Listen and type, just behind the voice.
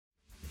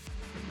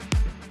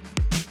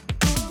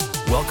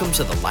Welcome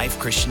to the Life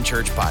Christian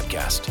Church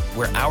podcast,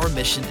 where our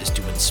mission is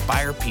to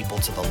inspire people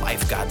to the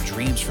life God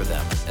dreams for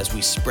them as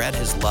we spread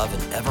His love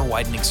in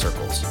ever-widening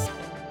circles.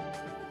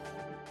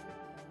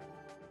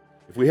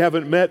 If we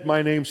haven't met,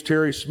 my name's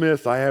Terry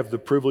Smith. I have the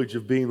privilege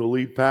of being the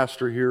lead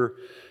pastor here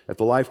at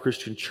the Life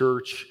Christian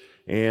Church.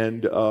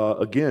 And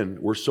again,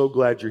 we're so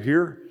glad you're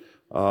here.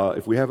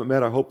 If we haven't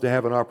met, I hope to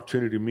have an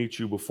opportunity to meet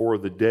you before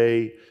the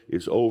day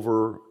is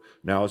over.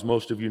 Now, as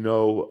most of you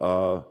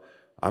know,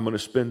 I'm going to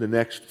spend the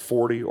next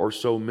 40 or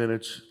so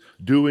minutes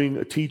doing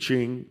a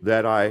teaching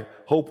that I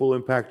hope will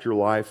impact your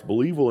life,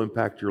 believe will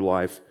impact your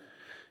life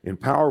in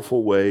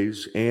powerful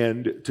ways.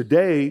 And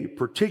today,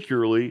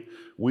 particularly,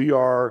 we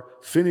are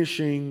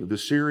finishing the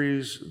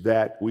series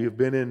that we have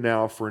been in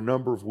now for a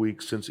number of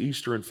weeks, since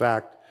Easter, in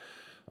fact,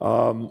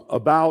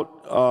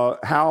 about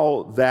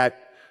how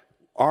that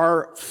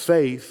our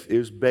faith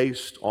is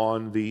based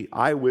on the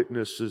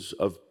eyewitness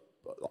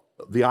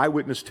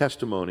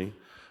testimony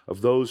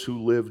of those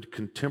who lived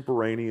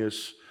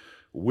contemporaneous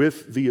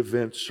with the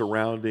events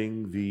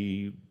surrounding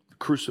the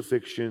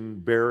crucifixion,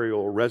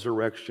 burial,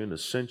 resurrection,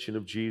 ascension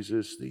of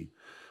Jesus, the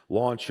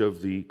launch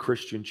of the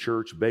Christian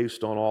church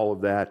based on all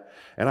of that.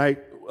 And I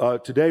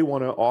today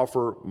want to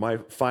offer my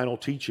final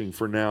teaching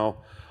for now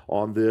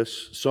on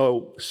this.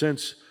 So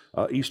since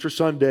Easter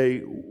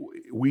Sunday,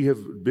 we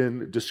have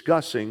been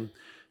discussing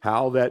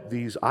how that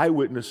these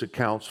eyewitness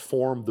accounts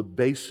form the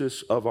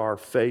basis of our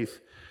faith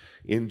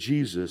in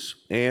Jesus,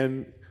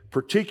 and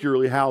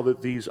particularly how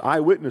that these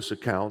eyewitness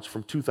accounts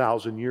from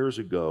 2,000 years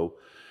ago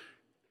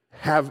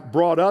have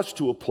brought us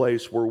to a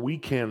place where we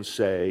can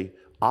say,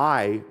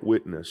 I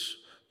witness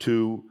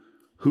to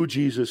who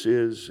Jesus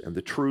is and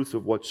the truth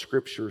of what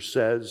Scripture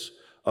says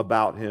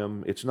about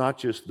Him. It's not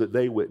just that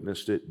they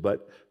witnessed it,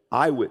 but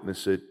I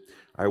witness it.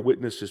 I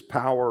witness His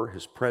power,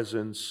 His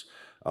presence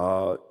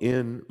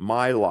in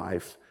my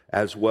life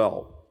as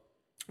well.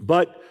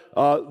 But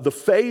the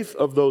faith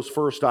of those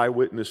first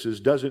eyewitnesses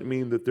doesn't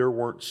mean that there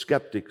weren't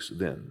skeptics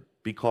then,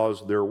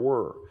 because there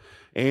were.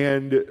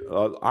 And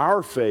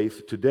our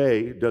faith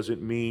today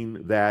doesn't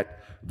mean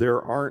that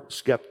there aren't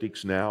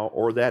skeptics now,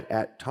 or that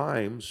at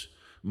times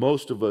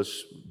most of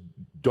us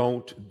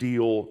don't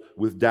deal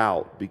with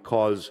doubt,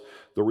 because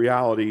the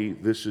reality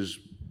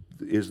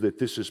is that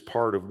this is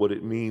part of what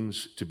it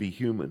means to be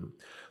human.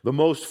 The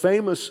most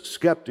famous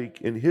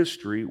skeptic in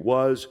history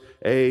was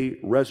a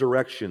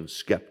resurrection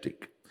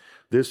skeptic.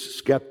 This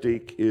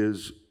skeptic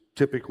is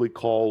typically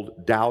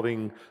called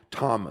Doubting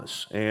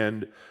Thomas,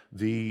 and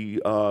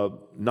the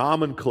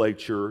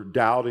nomenclature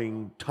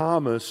Doubting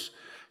Thomas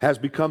has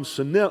become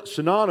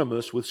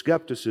synonymous with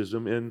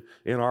skepticism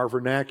in our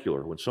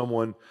vernacular. When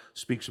someone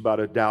speaks about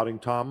a Doubting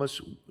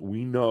Thomas,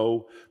 we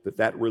know that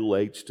that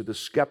relates to the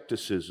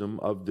skepticism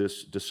of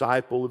this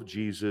disciple of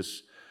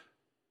Jesus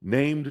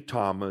named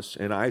Thomas,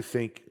 and I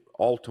think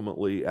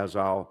ultimately, as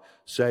I'll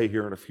say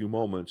here in a few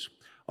moments,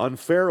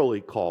 unfairly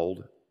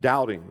called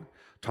Doubting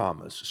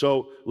Thomas.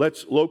 So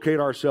let's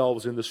locate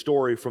ourselves in the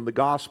story from the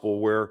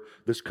gospel where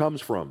this comes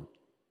from.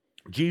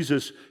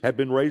 Jesus had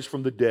been raised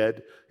from the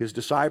dead. His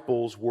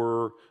disciples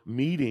were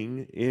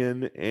meeting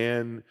in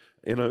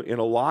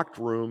a locked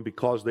room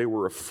because they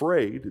were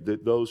afraid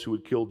that those who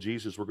had killed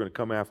Jesus were going to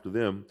come after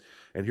them.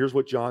 And here's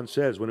what John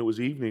says: when it was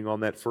evening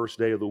on that first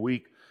day of the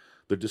week,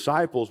 the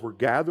disciples were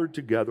gathered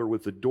together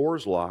with the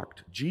doors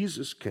locked.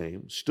 Jesus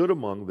came, stood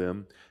among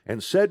them,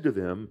 and said to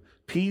them,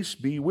 "Peace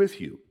be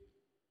with you."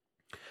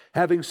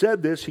 Having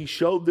said this, he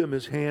showed them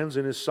his hands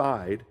and his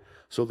side.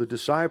 So the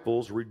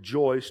disciples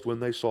rejoiced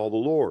when they saw the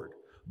Lord.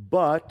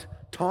 But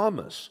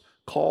Thomas,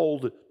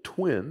 called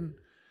twin,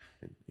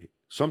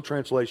 some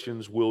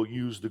translations will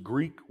use the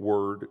Greek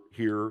word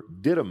here,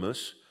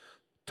 Didymus.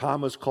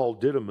 Thomas called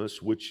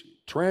Didymus, which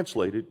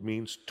translated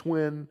means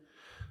twin.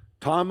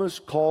 Thomas,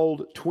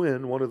 called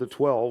twin, one of the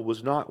 12,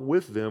 was not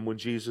with them when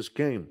Jesus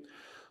came.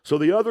 So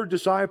the other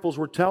disciples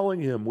were telling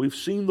him, "We've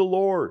seen the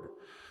Lord."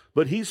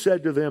 But he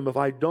said to them, if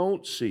I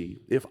don't see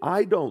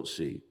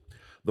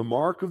the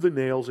mark of the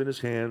nails in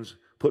his hands,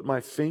 put my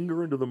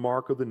finger into the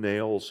mark of the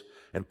nails,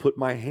 and put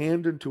my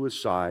hand into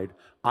his side,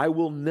 I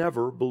will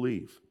never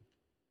believe.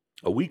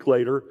 A week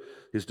later,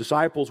 his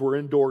disciples were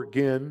indoors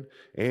again,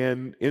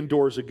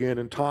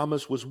 and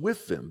Thomas was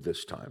with them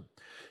this time.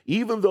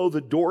 Even though the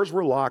doors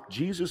were locked,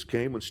 Jesus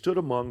came and stood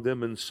among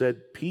them and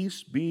said,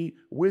 "Peace be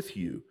with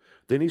you."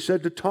 Then he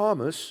said to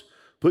Thomas,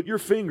 "Put your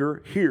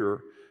finger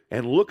here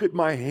and look at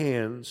my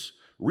hands.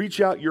 Reach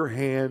out your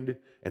hand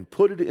and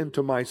put it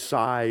into my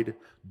side.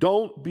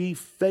 Don't be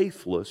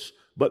faithless,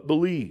 but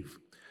believe."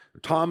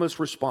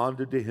 Thomas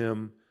responded to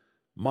him,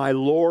 "My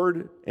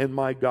Lord and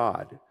my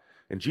God."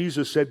 And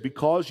Jesus said,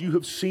 "Because you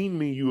have seen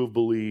me, you have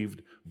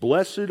believed.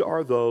 Blessed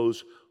are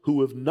those who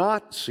have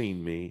not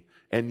seen me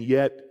and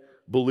yet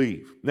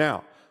believe."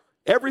 Now,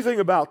 everything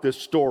about this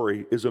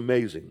story is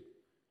amazing.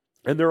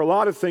 And there are a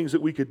lot of things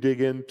that we could dig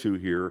into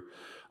here.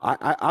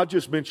 I'll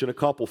just mention a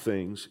couple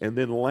things and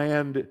then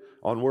land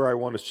on where I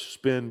want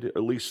to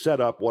at least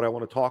set up what I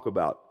want to talk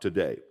about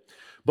today.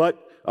 But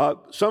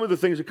some of the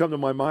things that come to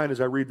my mind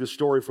as I read this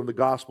story from the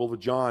Gospel of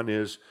John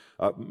is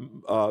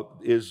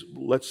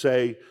let's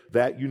say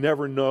that you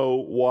never know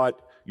what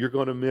you're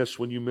going to miss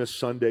when you miss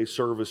Sunday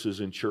services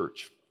in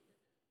church.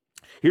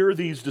 Here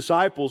these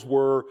disciples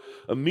were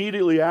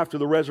immediately after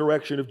the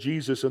resurrection of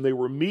Jesus, and they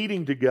were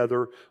meeting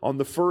together on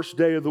the first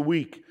day of the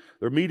week.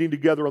 They're meeting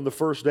together on the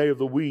first day of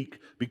the week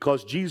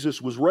because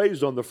Jesus was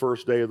raised on the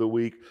first day of the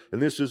week,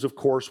 and this is, of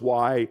course,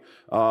 why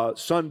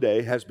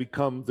Sunday has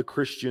become the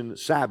Christian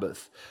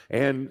Sabbath.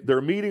 And they're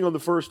meeting on the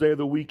first day of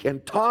the week,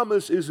 and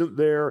Thomas isn't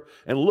there,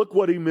 and look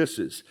what he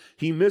misses.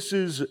 He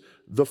misses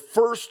the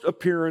first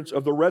appearance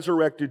of the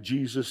resurrected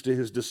Jesus to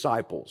his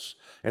disciples.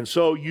 And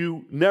so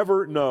you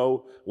never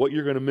know what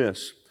you're going to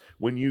miss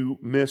when you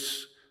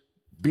miss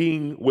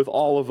being with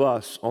all of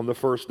us on the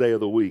first day of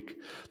the week.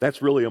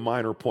 That's really a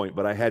minor point,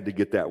 but I had to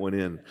get that one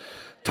in.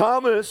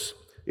 Thomas,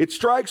 it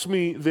strikes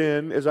me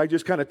then, as I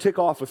just kind of tick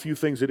off a few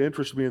things that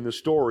interest me in this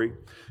story,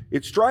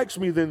 it strikes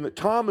me then that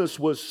Thomas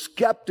was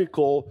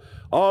skeptical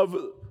of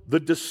the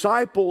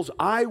disciples'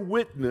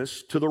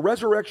 eyewitness to the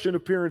resurrection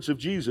appearance of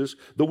Jesus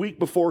the week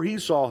before he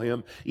saw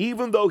him,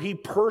 even though he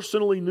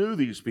personally knew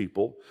these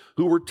people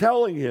who were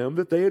telling him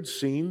that they had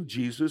seen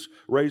Jesus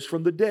raised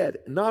from the dead.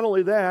 Not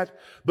only that,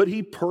 but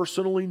he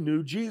personally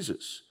knew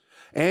Jesus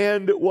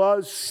and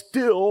was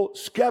still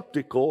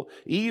skeptical,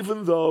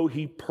 even though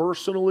he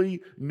personally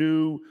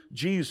knew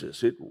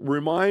Jesus. It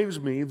reminds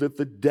me that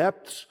the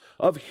depths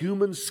of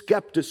human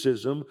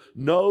skepticism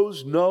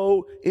knows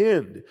no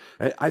end.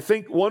 I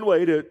think one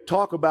way to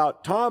talk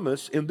about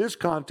Thomas in this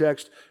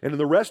context and in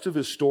the rest of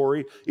his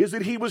story is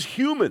that he was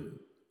human.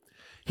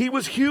 He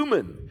was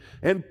human.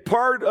 And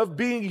part of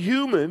being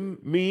human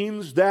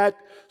means that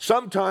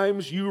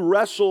sometimes you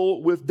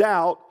wrestle with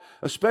doubt,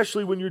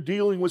 especially when you're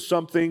dealing with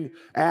something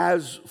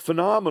as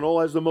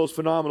phenomenal as the most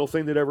phenomenal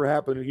thing that ever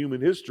happened in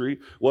human history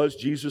was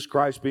Jesus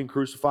Christ being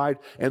crucified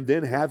and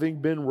then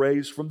having been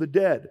raised from the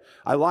dead.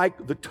 I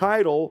like the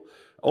title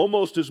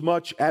almost as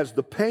much as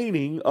the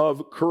painting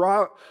of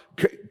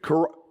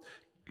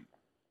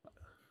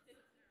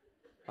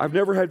I've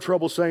never had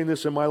trouble saying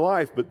this in my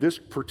life, but this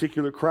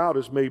particular crowd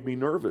has made me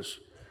nervous.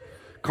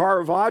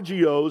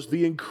 Caravaggio's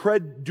The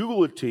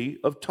Incredulity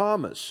of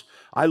Thomas.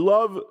 I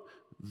love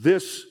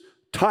this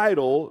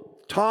title.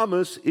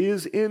 Thomas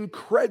is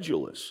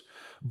incredulous.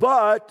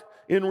 But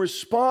in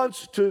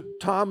response to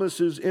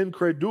Thomas's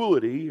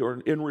incredulity,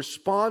 or in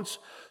response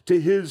to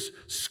his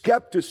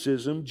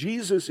skepticism,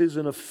 Jesus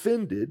isn't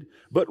offended,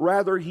 but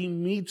rather he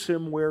meets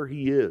him where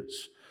he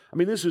is. I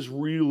mean, this is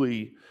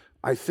really,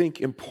 I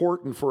think,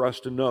 important for us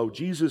to know.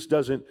 Jesus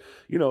doesn't,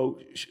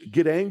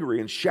 get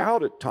angry and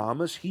shout at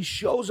Thomas. He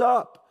shows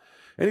up.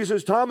 And he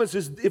says, Thomas,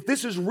 if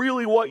this is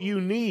really what you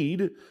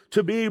need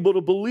to be able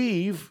to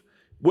believe,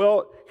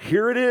 well,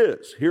 here it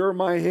is. Here are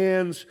my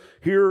hands.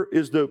 Here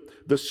is the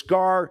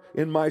scar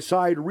in my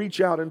side. Reach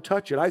out and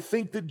touch it. I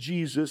think that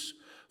Jesus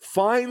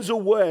finds a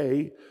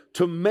way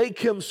to make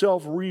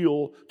himself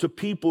real to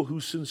people who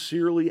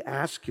sincerely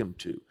ask him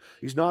to.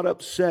 He's not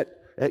upset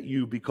at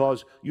you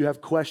because you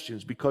have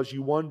questions, because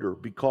you wonder,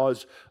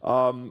 because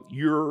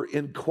you're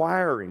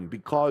inquiring,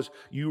 because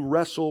you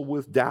wrestle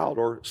with doubt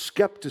or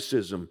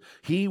skepticism.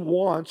 He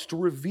wants to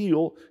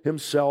reveal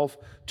himself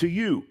to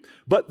you.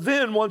 But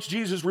then once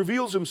Jesus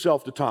reveals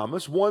himself to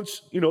Thomas,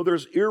 once,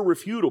 there's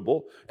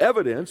irrefutable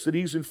evidence that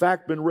he's in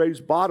fact been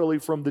raised bodily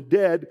from the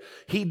dead,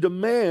 he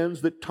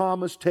demands that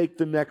Thomas take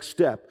the next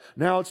step.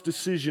 Now it's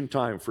decision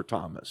time for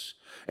Thomas.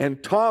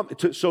 And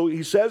so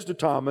he says to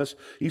Thomas,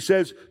 he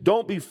says,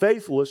 don't be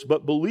faithless,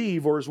 but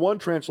believe, or as one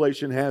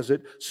translation has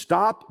it,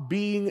 stop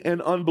being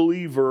an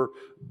unbeliever,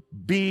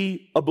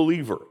 be a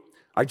believer.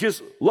 I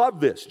just love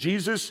this.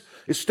 Jesus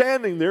is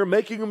standing there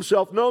making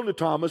himself known to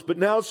Thomas, but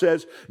now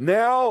says,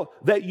 now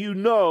that you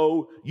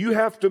know, you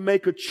have to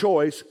make a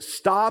choice.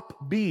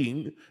 Stop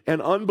being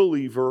an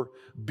unbeliever,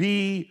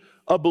 be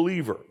a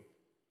believer.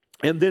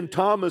 And then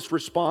Thomas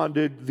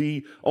responded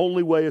the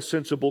only way a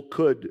sensible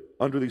could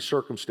under these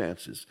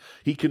circumstances.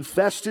 He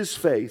confessed his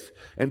faith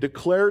and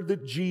declared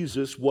that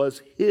Jesus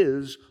was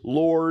his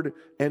Lord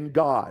and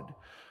God.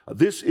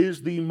 This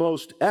is the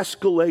most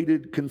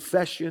escalated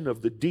confession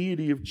of the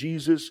deity of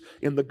Jesus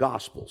in the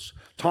Gospels.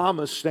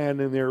 Thomas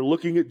standing there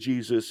looking at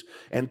Jesus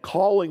and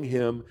calling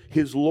him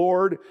his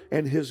Lord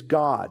and his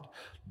God.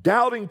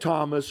 Doubting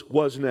Thomas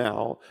was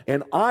now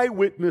an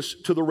eyewitness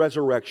to the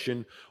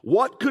resurrection.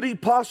 What could he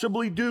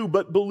possibly do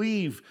but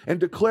believe and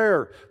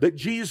declare that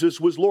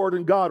Jesus was Lord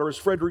and God? Or as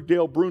Frederick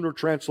Dale Bruner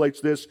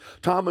translates this,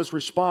 Thomas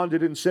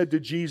responded and said to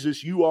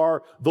Jesus, you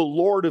are the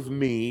Lord of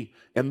me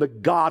and the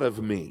God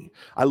of me.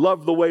 I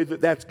love the way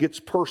that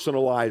gets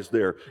personalized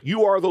there.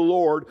 You are the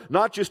Lord,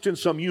 not just in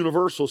some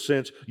universal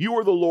sense, you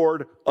are the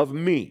Lord of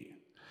me.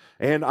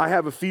 And I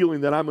have a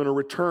feeling that I'm going to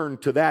return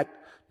to that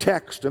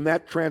text and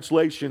that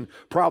translation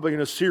probably in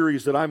a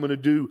series that I'm going to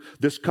do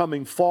this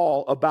coming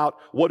fall about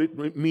what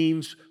it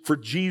means for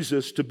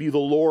Jesus to be the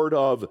Lord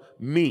of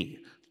me.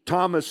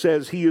 Thomas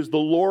says he is the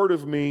Lord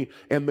of me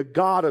and the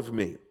God of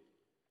me.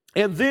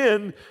 And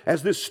then,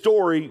 as this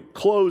story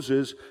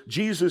closes,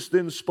 Jesus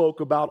then spoke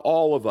about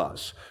all of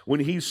us when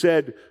he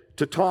said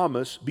to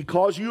Thomas,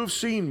 "Because you have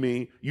seen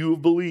me, you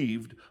have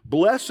believed.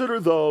 Blessed are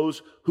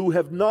those who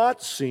have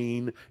not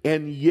seen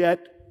and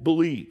yet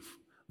believe."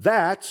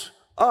 That's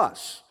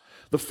us.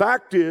 The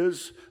fact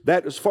is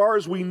that as far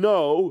as we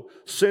know,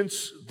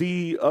 since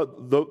the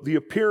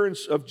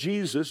appearance of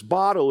Jesus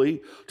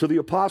bodily to the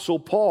Apostle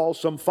Paul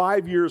some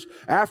 5 years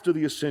after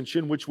the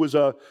ascension, which was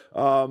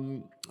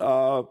an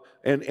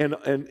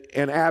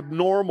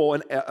abnormal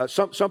and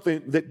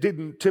something that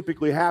didn't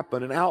typically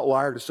happen, an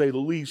outlier to say the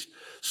least.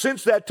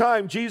 Since that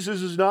time,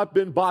 Jesus has not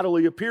been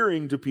bodily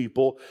appearing to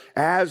people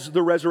as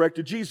the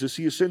resurrected Jesus.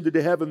 He ascended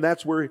to heaven.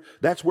 That's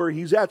where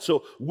he's at.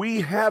 So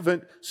we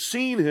haven't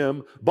seen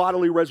him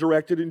bodily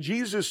resurrected. And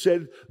Jesus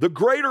said the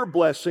greater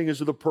blessing is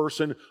of the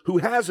person who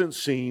hasn't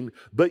seen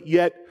but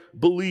yet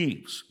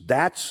believes.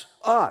 That's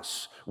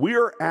us. We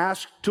are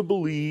asked to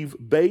believe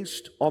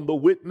based on the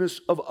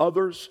witness of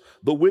others,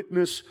 the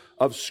witness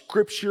of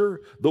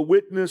Scripture, the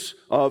witness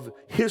of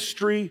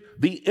history,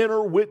 the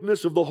inner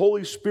witness of the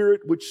Holy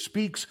Spirit, which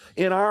speaks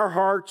in our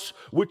hearts,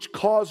 which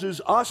causes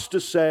us to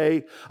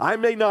say, I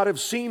may not have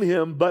seen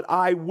him, but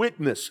I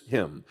witness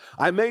him.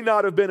 I may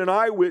not have been an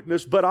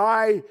eyewitness, but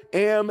I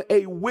am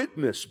a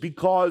witness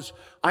because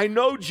I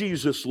know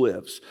Jesus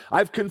lives.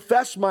 I've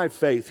confessed my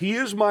faith. He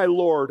is my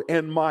Lord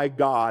and my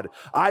God.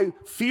 I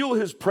feel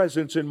his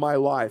presence in my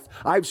life.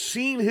 I've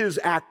seen his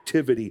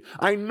activity.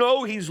 I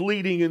know he's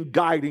leading and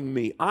guiding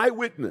me.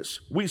 Eyewitness.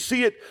 We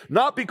see it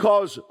not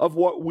because of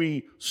what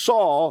we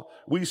saw.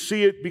 We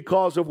see it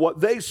because of what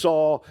they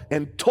saw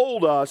and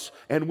told us,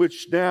 and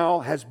which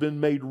now has been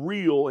made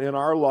real in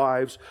our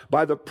lives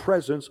by the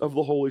presence of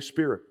the Holy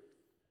Spirit.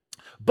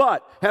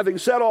 But having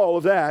said all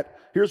of that,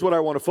 here's what I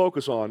want to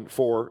focus on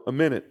for a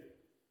minute.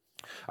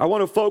 I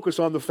want to focus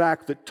on the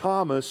fact that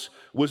Thomas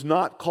was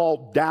not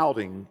called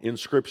doubting in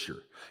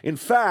Scripture. In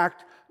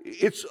fact,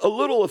 it's a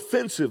little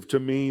offensive to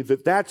me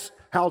that that's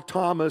how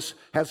Thomas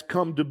has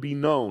come to be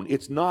known.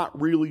 It's not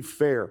really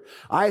fair.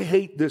 I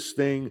hate this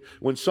thing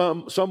when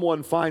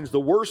someone finds the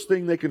worst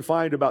thing they can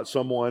find about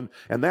someone,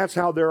 and that's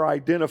how they're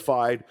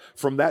identified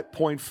from that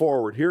point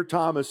forward. Here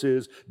Thomas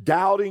is,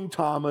 doubting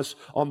Thomas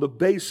on the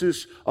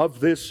basis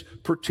of this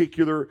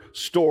particular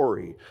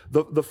story.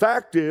 The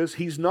fact is,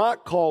 he's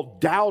not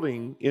called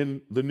doubting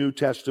in the New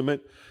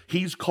Testament.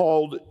 He's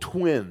called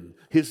Twin.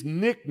 His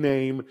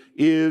nickname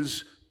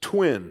is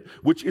Twin,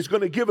 which is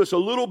going to give us a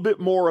little bit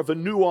more of a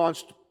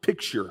nuanced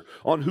picture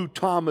on who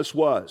Thomas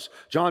was.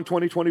 John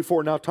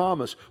 20:24. Now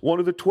Thomas, one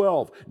of the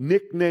 12,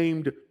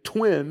 nicknamed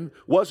Twin,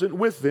 wasn't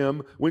with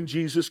them when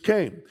Jesus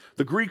came.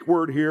 The Greek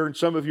word here, and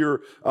some of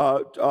your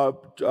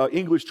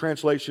English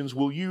translations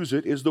will use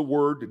it, is the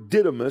word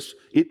didymus.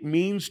 It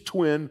means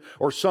twin,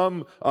 or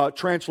some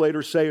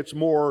translators say it's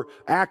more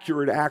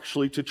accurate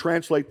actually to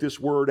translate this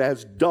word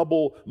as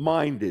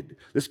double-minded.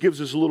 This gives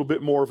us a little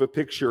bit more of a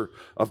picture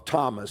of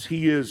Thomas.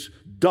 He is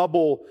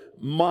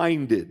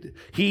double-minded.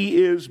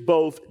 He is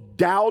both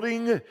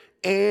doubting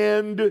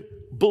and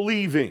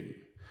believing.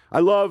 I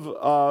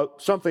love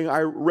something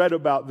I read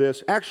about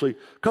this. Actually,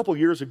 a couple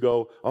years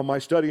ago on my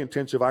study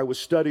intensive, I was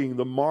studying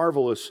the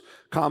marvelous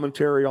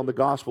commentary on the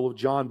Gospel of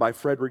John by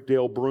Frederick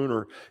Dale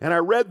Bruner. And I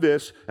read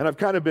this, and I've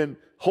kind of been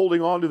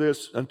holding on to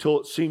this until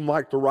it seemed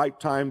like the right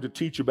time to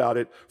teach about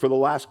it for the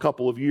last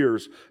couple of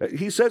years.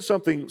 He said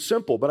something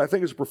simple, but I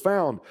think it's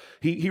profound.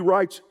 He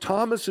writes,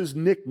 Thomas's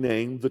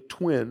nickname, the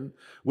Twin,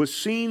 was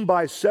seen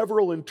by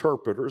several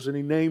interpreters, and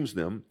he names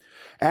them,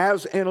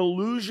 as an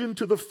allusion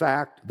to the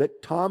fact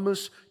that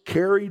Thomas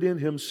carried in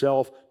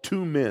himself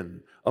two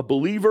men, a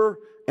believer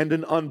and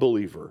an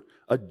unbeliever,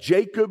 a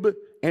Jacob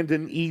and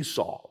an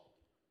Esau.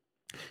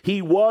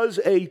 He was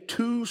a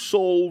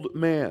two-souled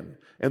man.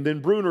 And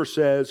then Bruner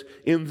says,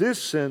 in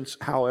this sense,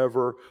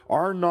 however,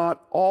 are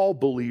not all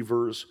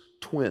believers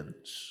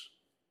twins?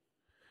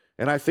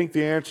 And I think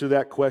the answer to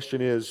that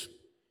question is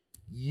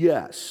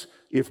yes,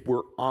 if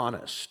we're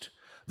honest.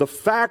 The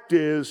fact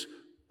is,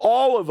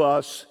 all of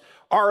us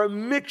are a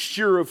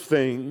mixture of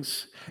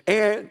things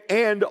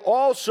and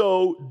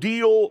also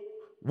deal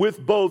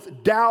with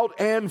both doubt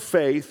and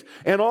faith,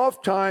 and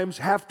oftentimes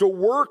have to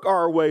work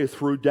our way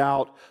through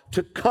doubt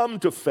to come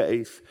to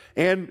faith.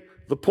 And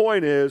the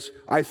point is,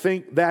 I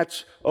think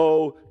that's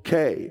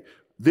okay.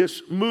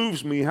 This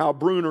moves me how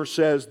Bruner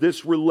says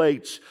this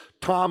relates.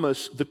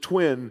 Thomas, the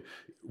twin,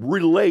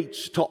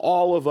 relates to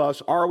all of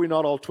us. Are we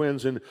not all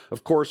twins? And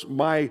of course,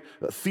 my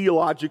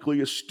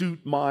theologically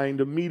astute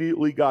mind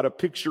immediately got a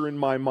picture in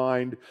my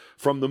mind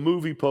from the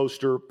movie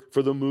poster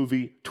for the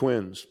movie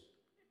Twins.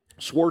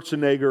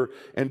 Schwarzenegger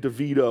and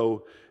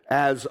DeVito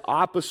as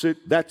opposite.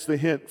 That's the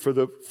hint for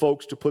the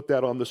folks to put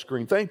that on the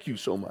screen. Thank you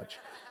so much.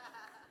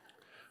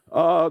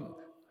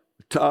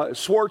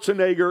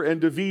 Schwarzenegger and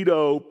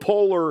DeVito,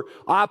 polar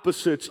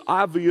opposites,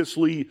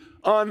 obviously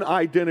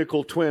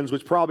unidentical twins,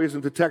 which probably isn't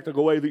the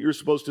technical way that you're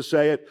supposed to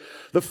say it.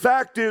 The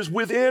fact is,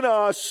 within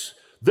us,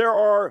 there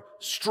are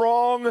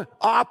strong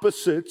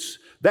opposites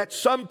that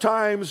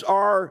sometimes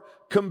are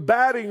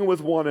combating with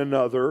one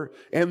another,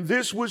 and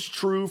this was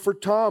true for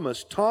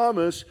Thomas.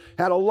 Thomas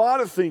had a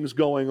lot of things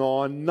going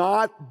on,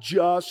 not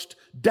just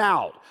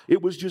doubt.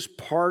 It was just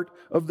part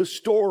of the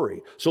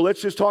story. So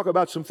let's just talk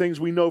about some things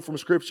we know from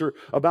Scripture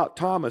about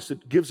Thomas.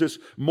 It gives us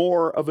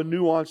more of a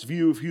nuanced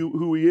view of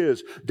who he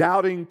is.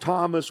 Doubting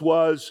Thomas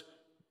was,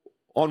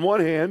 on one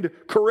hand,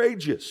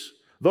 courageous.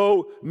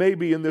 Though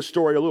maybe in this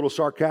story a little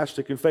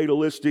sarcastic and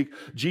fatalistic,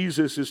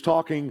 Jesus is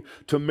talking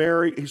to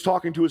Mary, he's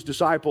talking to his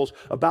disciples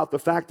about the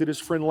fact that his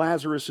friend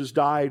Lazarus has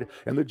died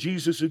and that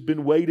Jesus had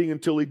been waiting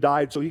until he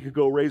died so he could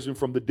go raise him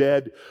from the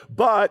dead.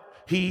 But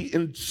he,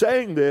 in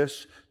saying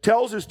this,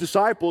 tells his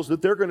disciples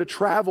that they're going to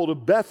travel to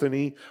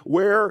Bethany,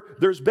 where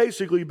there's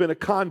basically been a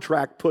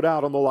contract put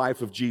out on the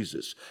life of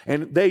Jesus.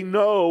 And they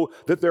know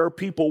that there are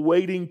people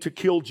waiting to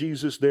kill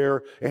Jesus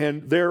there,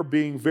 and they're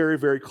being very,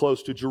 very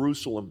close to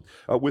Jerusalem,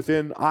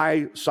 within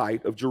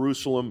eyesight of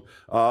Jerusalem,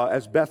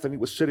 as Bethany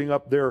was sitting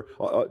up there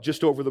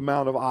just over the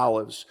Mount of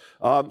Olives.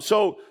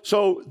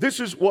 So this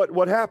is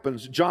what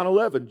happens. John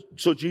 11.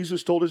 So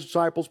Jesus told his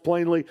disciples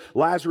plainly,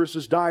 Lazarus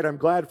has died. I'm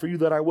glad for you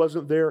that I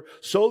wasn't there,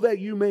 so that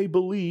you may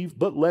believe,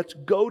 but let's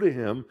go to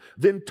him.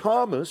 Then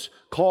Thomas,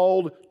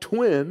 called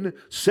Twin,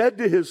 said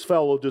to his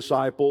fellow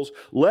disciples,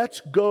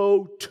 let's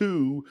go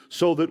too,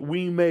 so that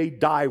we may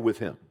die with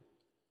him.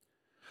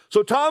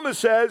 So Thomas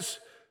says,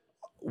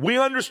 we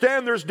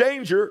understand there's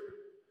danger.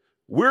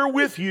 We're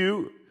with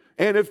you.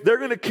 And if they're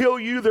going to kill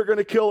you, they're going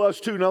to kill us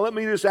too. Now, let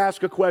me just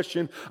ask a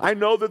question. I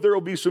know that there will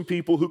be some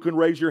people who can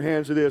raise your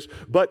hands to this,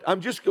 but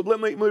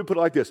let me put it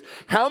like this.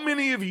 How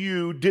many of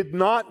you did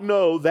not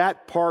know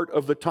that part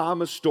of the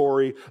Thomas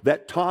story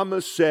that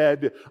Thomas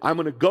said, I'm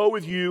going to go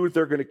with you. If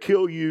they're going to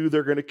kill you,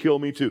 they're going to kill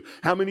me too?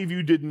 How many of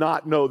you did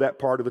not know that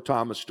part of the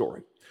Thomas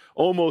story?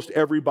 Almost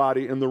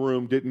everybody in the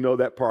room didn't know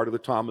that part of the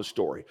Thomas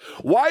story.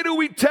 Why do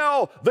we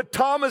tell the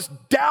Thomas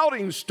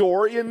doubting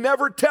story and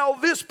never tell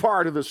this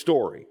part of the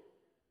story?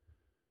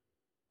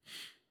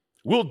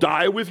 We'll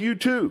die with you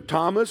too.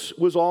 Thomas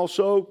was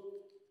also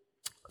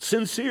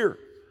sincere.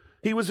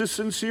 He was a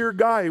sincere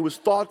guy. He was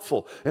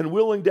thoughtful and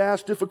willing to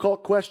ask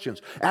difficult questions.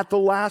 At the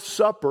Last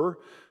Supper,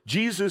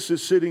 Jesus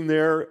is sitting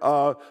there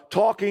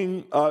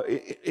talking,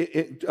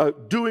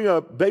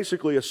 doing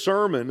basically a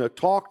sermon, a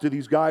talk to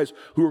these guys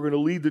who are going to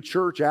lead the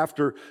church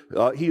after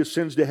he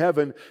ascends to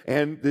heaven.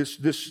 And this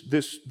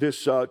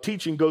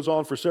teaching goes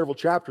on for several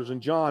chapters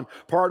in John.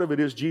 Part of it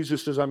is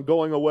Jesus says, I'm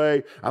going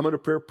away. I'm going to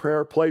prepare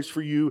a place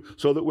for you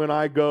so that when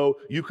I go,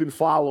 you can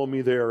follow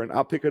me there. And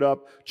I'll pick it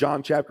up,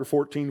 John chapter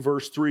 14,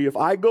 verse 3. If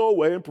I go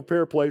away and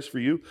prepare a place for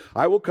you,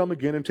 I will come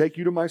again and take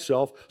you to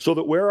myself, so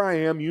that where I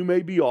am, you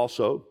may be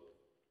also.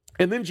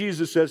 And then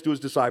Jesus says to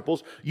his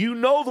disciples, you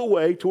know the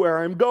way to where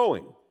I'm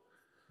going.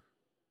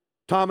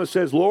 Thomas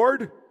says,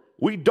 Lord,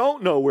 we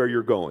don't know where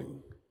you're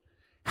going.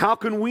 How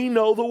can we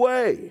know the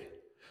way?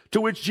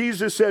 To which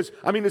Jesus says,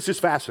 this is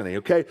fascinating,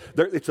 okay?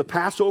 It's a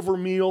Passover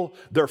meal.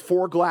 There are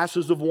 4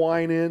 glasses of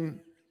wine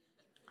in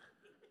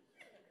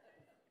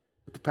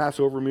the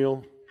Passover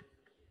meal.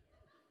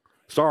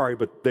 Sorry,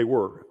 but they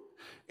were.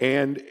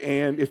 And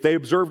if they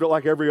observed it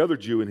like every other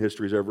Jew in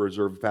history has ever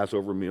observed the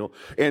Passover meal,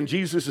 and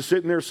Jesus is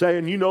sitting there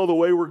saying, you know the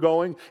way we're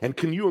going, and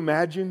can you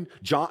imagine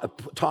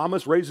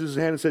Thomas raises his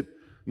hand and said,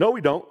 no,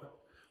 we don't.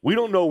 We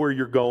don't know where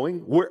you're going.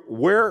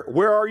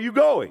 Where are you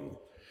going?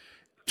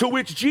 To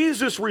which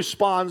Jesus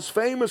responds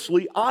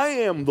famously, I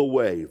am the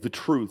way, the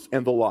truth,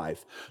 and the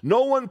life.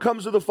 No one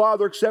comes to the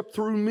Father except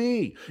through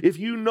me. If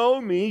you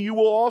know me, you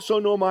will also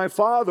know my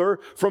Father.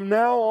 From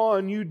now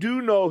on, you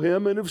do know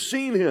him and have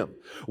seen him.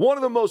 One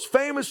of the most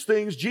famous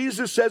things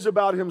Jesus says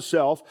about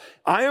himself,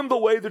 I am the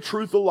way, the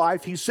truth, the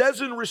life. He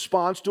says in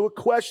response to a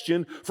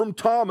question from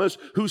Thomas,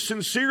 who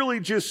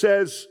sincerely just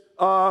says,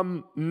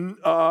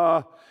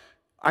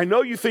 I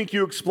know you think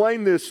you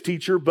explained this,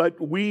 teacher,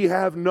 but we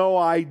have no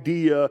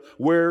idea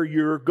where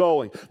you're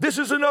going. This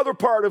is another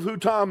part of who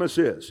Thomas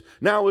is.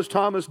 Now, was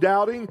Thomas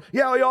doubting?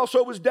 Yeah, he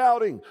also was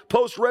doubting.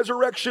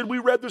 Post-resurrection, we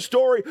read the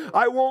story.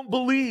 I won't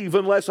believe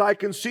unless I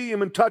can see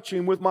him and touch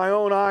him with my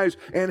own eyes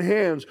and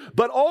hands.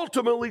 But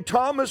ultimately,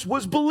 Thomas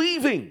was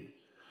believing.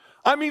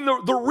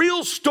 The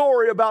real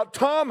story about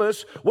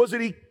Thomas was that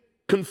he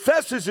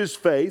confesses his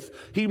faith,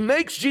 he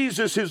makes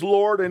Jesus his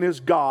Lord and his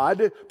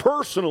God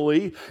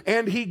personally,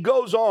 and he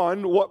goes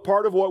on. What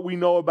part of what we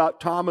know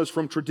about Thomas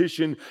from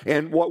tradition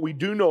and what we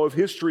do know of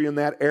history in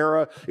that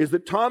era is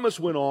that Thomas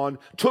went on,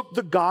 took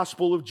the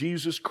gospel of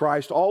Jesus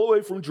Christ all the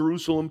way from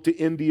Jerusalem to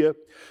India.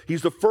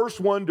 He's the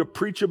first one to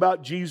preach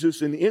about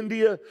Jesus in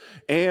India,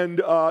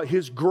 and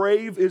his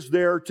grave is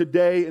there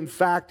today. In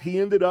fact, he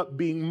ended up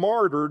being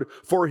martyred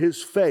for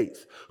his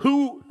faith.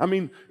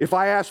 If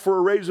I ask for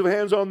a raise of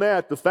hands on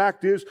that, the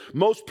fact is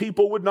most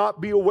people would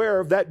not be aware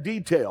of that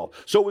detail.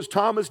 So was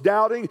Thomas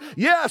doubting?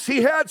 Yes,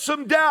 he had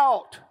some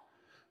doubt.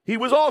 He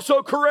was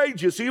also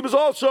courageous. He was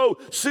also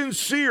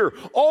sincere.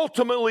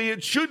 Ultimately,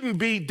 it shouldn't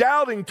be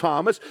doubting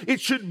Thomas. It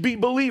should be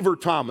believer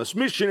Thomas,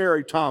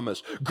 missionary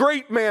Thomas,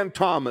 great man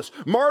Thomas,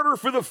 martyr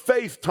for the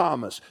faith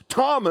Thomas.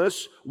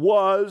 Thomas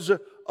was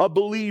a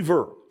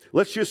believer.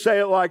 Let's just say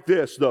it like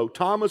this, though.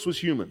 Thomas was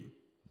human.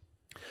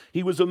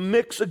 He was a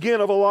mix,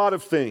 again, of a lot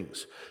of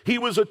things. He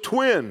was a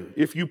twin,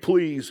 if you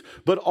please,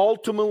 but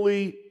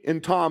ultimately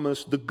in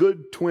Thomas, the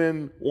good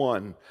twin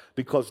won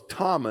because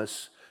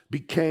Thomas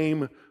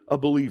became a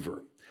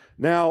believer.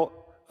 Now,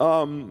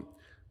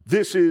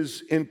 this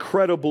is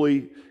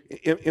incredibly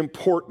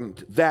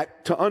important,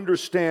 that to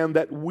understand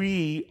that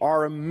we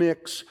are a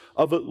mix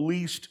of at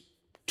least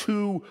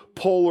two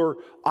polar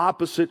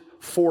opposite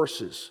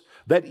forces.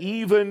 That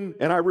even,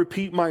 and I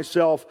repeat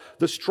myself,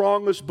 the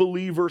strongest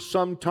believer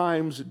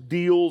sometimes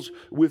deals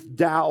with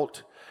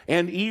doubt.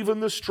 And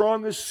even the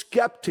strongest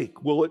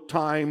skeptic will at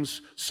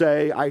times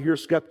say, I hear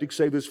skeptics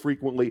say this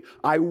frequently,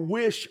 I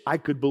wish I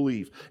could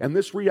believe. And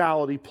this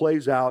reality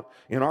plays out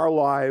in our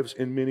lives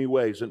in many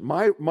ways. And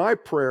my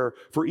prayer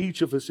for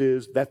each of us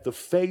is that the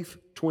faith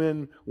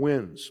twin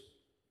wins.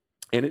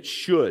 And it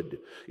should,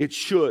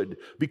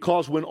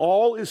 because when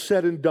all is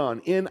said and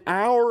done, in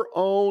our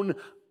own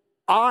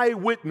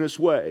eyewitness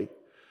way,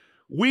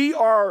 we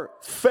are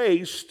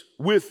faced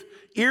with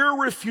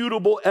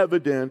irrefutable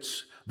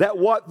evidence that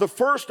what the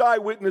first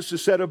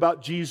eyewitnesses said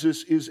about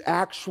Jesus is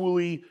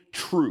actually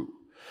true.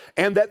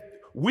 And that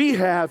we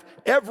have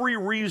every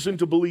reason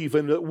to believe,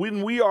 and that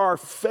when we are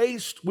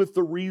faced with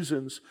the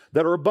reasons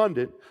that are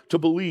abundant to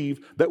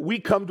believe, that we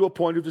come to a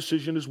point of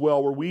decision as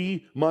well where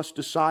we must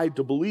decide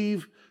to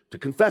believe, to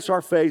confess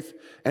our faith,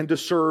 and to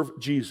serve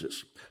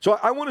Jesus. So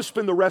I want to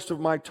spend the rest of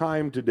my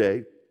time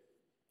today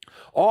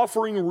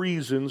offering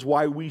reasons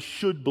why we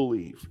should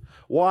believe,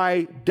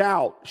 why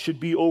doubt should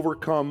be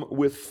overcome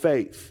with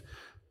faith,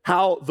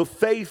 how the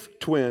faith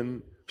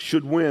twin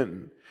should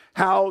win,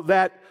 how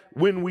that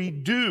when we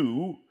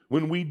do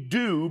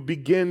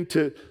begin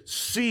to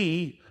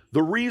see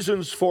the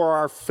reasons for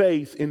our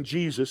faith in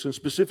Jesus, and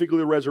specifically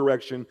the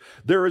resurrection,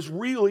 there is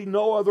really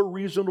no other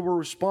reasonable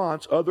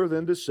response other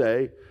than to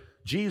say,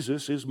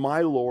 Jesus is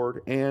my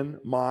Lord and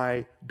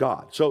my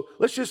God. So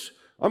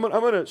I'm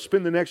going to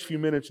spend the next few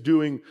minutes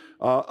doing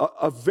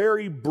a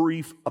very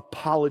brief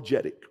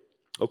apologetic,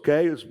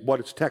 okay, is what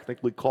it's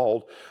technically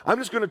called. I'm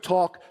just going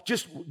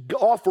to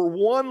offer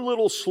one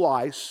little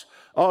slice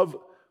of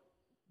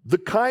the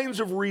kinds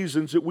of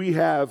reasons that we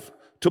have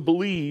to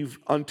believe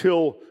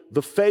until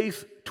the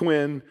faith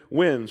twin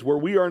wins, where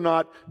we are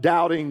not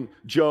doubting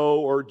Joe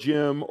or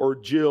Jim or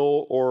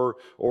Jill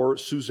or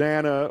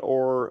Susanna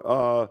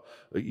or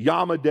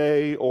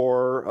Yamade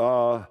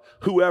or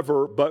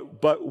whoever,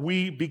 but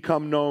we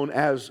become known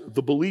as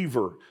the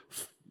believer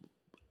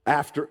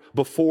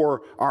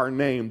before our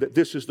name, that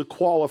this is the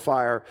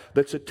qualifier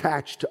that's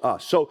attached to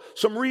us. So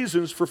some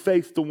reasons for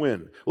faith to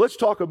win. Let's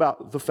talk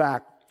about the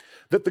fact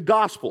that the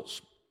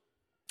Gospels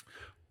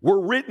were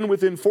written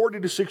within 40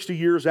 to 60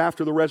 years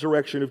after the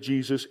resurrection of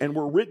Jesus, and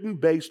were written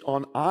based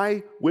on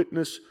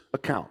eyewitness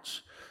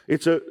accounts.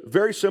 It's a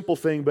very simple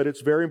thing, but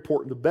it's very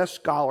important. The best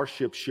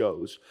scholarship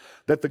shows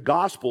that the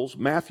Gospels,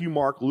 Matthew,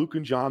 Mark, Luke,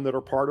 and John, that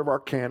are part of our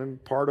canon,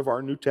 part of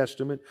our New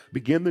Testament,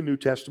 begin the New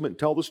Testament, and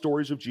tell the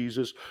stories of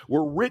Jesus,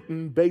 were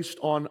written based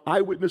on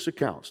eyewitness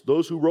accounts.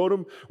 Those who wrote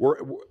them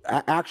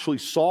actually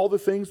saw the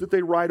things that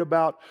they write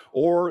about,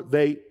 or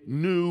they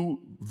knew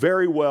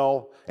very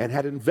well and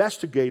had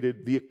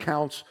investigated the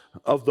accounts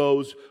of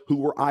those who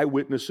were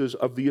eyewitnesses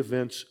of the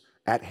events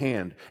at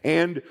hand.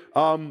 And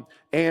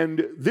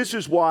this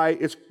is why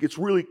it's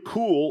really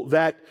cool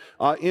that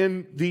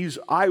in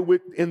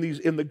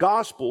the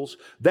Gospels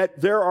that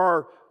there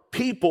are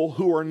people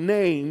who are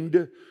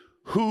named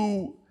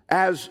who,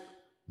 as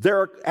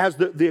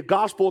the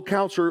Gospel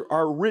accounts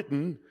are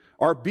written,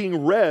 are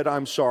being read,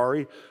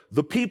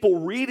 the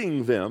people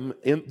reading them,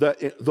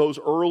 those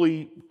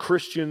early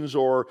Christians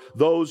or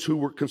those who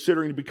were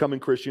considering becoming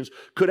Christians,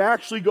 could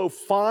actually go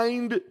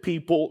find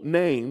people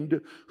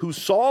named who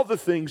saw the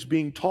things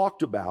being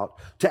talked about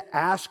to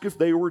ask if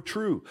they were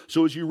true.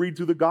 So as you read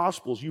through the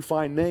Gospels, you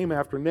find name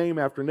after name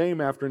after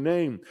name after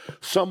name,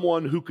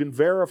 someone who can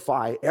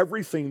verify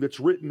everything that's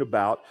written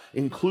about,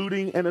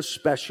 including and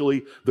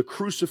especially the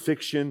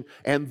crucifixion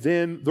and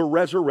then the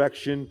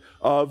resurrection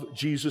of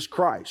Jesus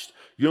Christ.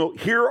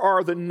 Here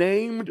are the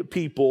named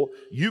people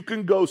you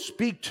can go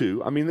speak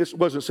to. I mean, this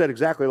wasn't said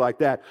exactly like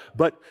that,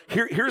 but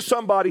here's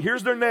somebody,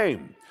 here's their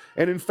name.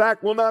 And in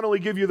fact, we'll not only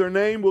give you their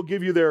name, we'll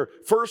give you their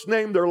first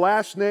name, their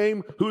last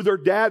name, who their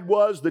dad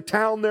was, the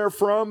town they're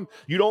from.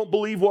 You don't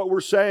believe what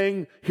we're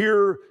saying?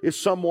 Here is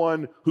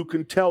someone who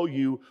can tell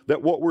you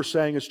that what we're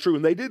saying is true.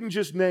 And they didn't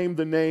just name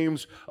the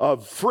names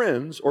of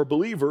friends or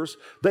believers,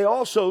 they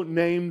also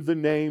named the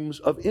names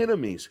of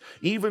enemies,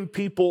 even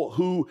people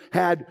who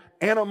had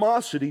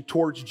animosity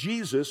toward towards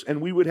Jesus, and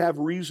we would have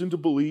reason to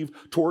believe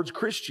towards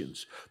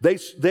Christians. They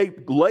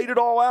laid it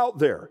all out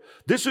there.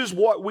 This is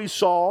what we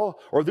saw,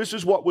 or this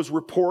is what was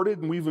reported,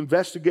 and we've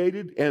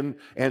investigated, and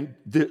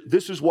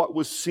this is what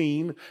was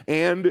seen,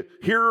 and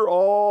here are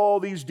all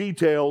these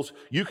details.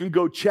 You can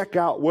go check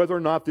out whether or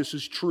not this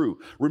is true.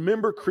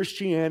 Remember,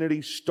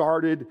 Christianity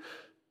started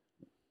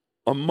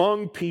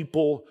among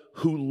people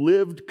who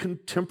lived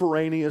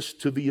contemporaneous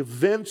to the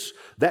events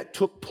that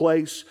took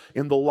place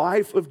in the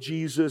life of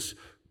Jesus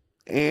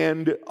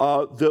and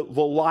the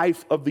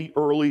life of the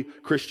early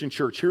Christian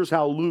church. Here's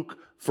how Luke,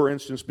 for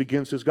instance,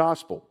 begins his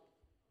gospel.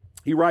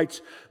 He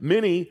writes,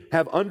 "Many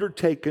have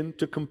undertaken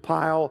to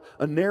compile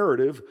a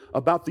narrative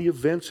about the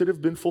events that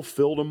have been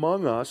fulfilled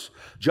among us,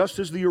 just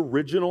as the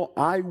original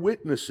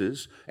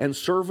eyewitnesses and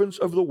servants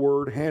of the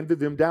word handed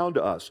them down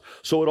to us.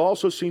 So it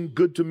also seemed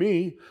good to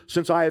me,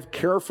 since I have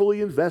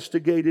carefully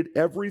investigated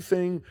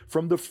everything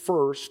from the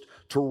first,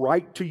 to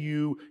write to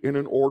you in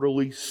an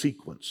orderly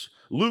sequence."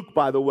 Luke,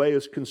 by the way,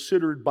 is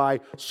considered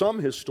by some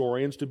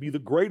historians to be the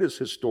greatest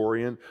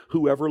historian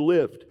who ever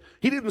lived.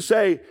 He didn't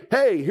say,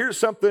 hey, here's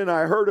something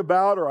I heard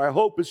about or I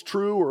hope is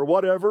true or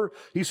whatever.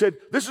 He said,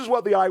 this is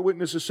what the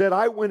eyewitnesses said.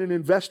 I went and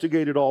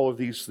investigated all of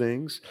these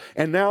things,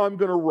 and now I'm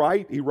going to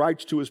write. He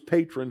writes to his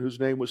patron, whose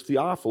name was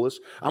Theophilus.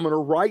 I'm going to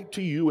write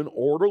to you an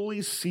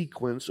orderly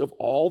sequence of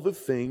all the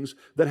things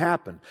that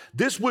happened.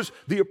 This was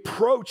the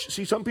approach.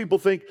 See, some people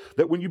think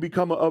that when you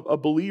become a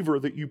believer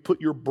that you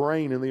put your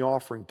brain in the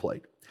offering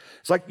plate.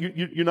 It's like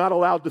you're not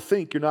allowed to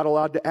think, you're not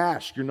allowed to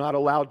ask, you're not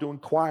allowed to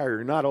inquire,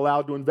 you're not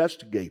allowed to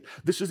investigate.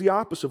 This is the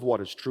opposite of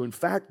what is true. In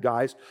fact,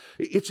 guys,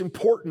 it's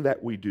important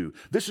that we do.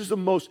 This is the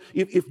most,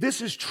 if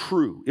this is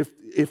true,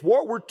 if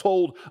what we're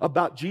told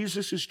about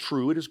Jesus is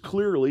true, it is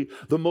clearly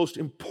the most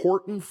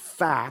important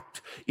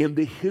fact in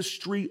the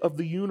history of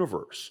the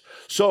universe.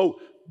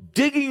 So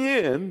digging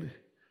in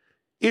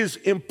is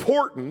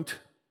important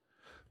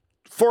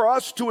for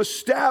us to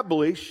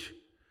establish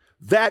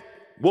that,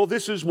 well,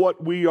 this is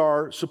what we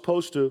are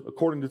supposed to,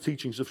 according to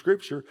teachings of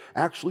Scripture,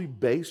 actually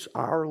base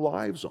our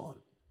lives on.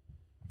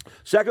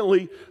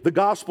 Secondly, the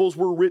Gospels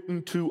were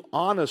written to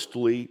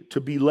honestly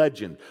to be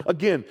legend.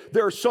 Again,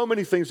 there are so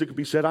many things that could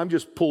be said. I'm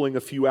just pulling a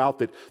few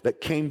out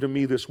that came to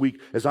me this week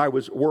as I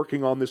was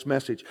working on this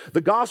message.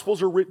 The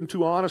Gospels are written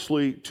to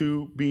honestly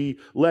to be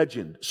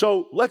legend.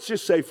 So let's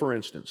just say, for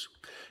instance,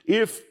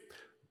 if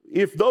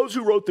those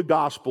who wrote the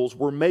Gospels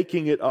were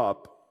making it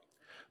up,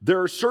 there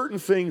are certain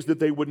things that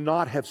they would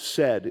not have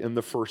said in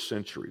the first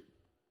century.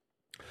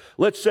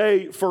 Let's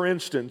say, for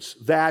instance,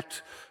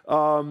 that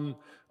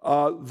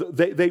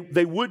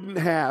they wouldn't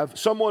have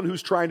someone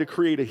who's trying to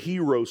create a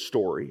hero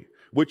story,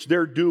 which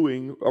they're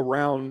doing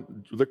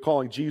around, they're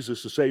calling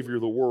Jesus the Savior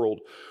of the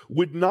world,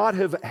 would not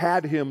have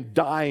had him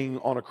dying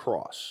on a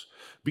cross,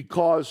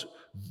 because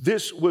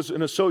this was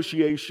an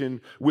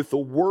association with the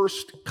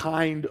worst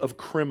kind of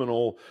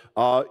criminal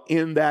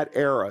in that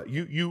era.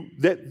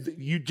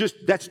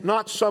 That's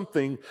not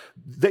something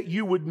that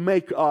you would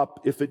make up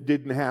if it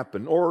didn't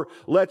happen. Or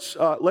let's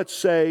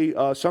say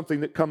something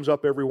that comes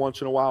up every once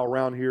in a while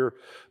around here,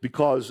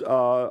 because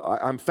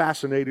I'm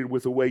fascinated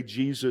with the way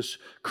Jesus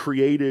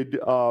created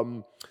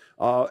an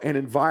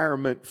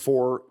environment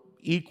for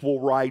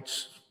equal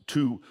rights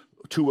to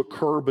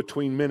occur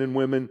between men and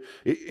women.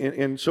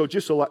 And so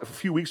just a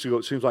few weeks ago,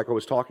 it seems like I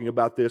was talking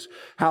about this,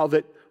 how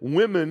that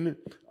women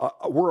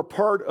were a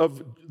part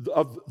of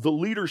the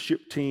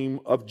leadership team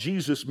of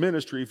Jesus'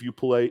 ministry, if you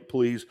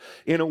please,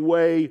 in a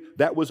way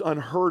that was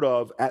unheard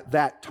of at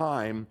that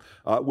time,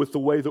 with the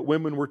way that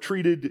women were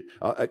treated,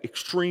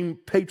 extreme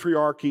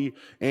patriarchy.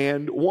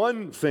 And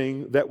one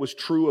thing that was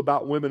true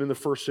about women in the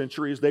first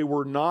century is they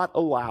were not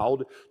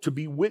allowed to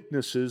be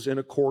witnesses in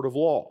a court of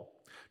law.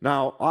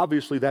 Now,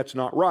 obviously, that's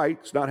not right.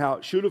 It's not how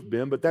it should have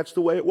been, but that's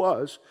the way it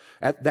was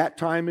at that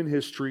time in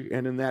history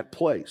and in that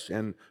place,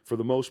 and for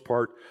the most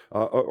part,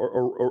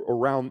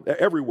 around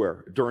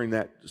everywhere during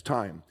that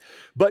time.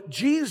 But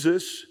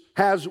Jesus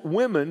has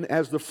women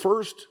as the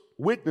first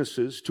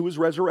witnesses to his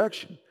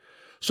resurrection.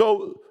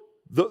 So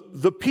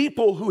the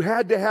people who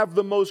had to have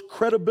the most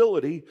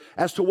credibility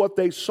as to what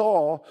they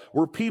saw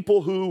were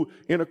people who,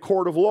 in a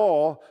court of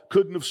law,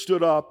 couldn't have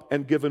stood up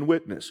and given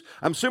witness.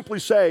 I'm simply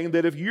saying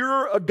that if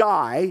you're a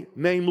guy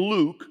named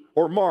Luke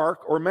or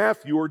Mark or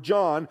Matthew or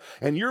John,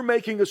 and you're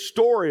making a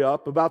story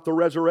up about the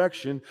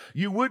resurrection,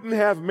 you wouldn't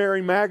have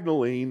Mary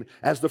Magdalene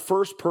as the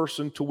first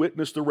person to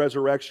witness the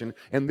resurrection,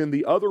 and then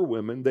the other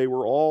women, they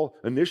were all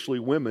initially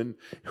women,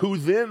 who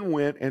then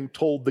went and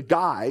told the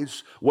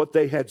guys what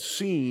they had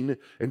seen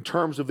in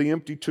terms of the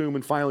empty tomb,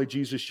 and finally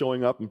Jesus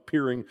showing up and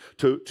appearing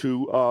to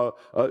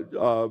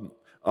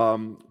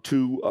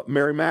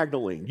Mary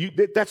Magdalene.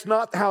 That's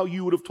not how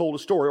you would have told a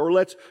story. Or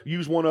let's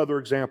use one other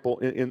example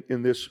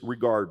in this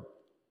regard.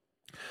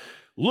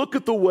 Look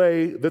at the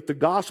way that the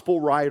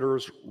gospel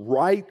writers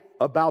write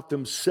about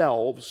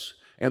themselves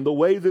and the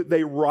way that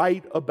they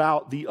write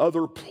about the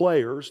other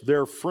players,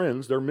 their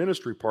friends, their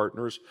ministry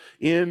partners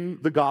in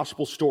the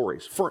gospel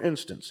stories. For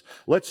instance,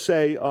 let's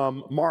say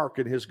Mark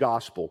in his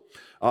gospel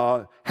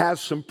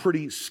has some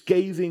pretty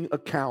scathing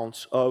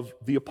accounts of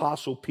the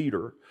Apostle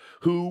Peter,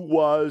 who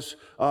was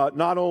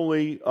not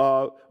only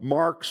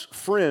Mark's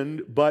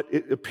friend, but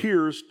it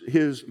appears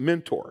his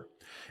mentor.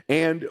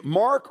 And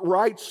Mark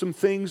writes some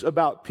things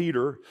about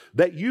Peter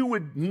that you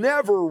would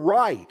never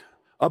write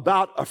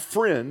about a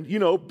friend,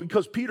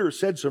 because Peter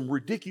said some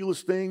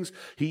ridiculous things.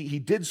 He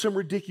did some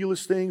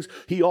ridiculous things.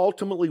 He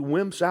ultimately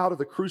wimps out of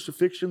the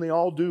crucifixion. They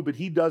all do, but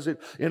he does it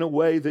in a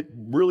way that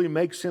really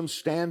makes him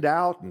stand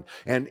out.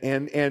 And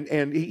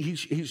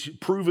he's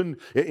proven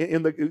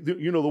in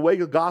the way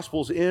the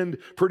Gospels end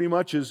pretty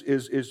much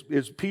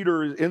is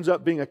Peter ends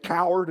up being a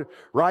coward,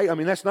 right? I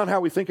mean, that's not how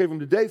we think of him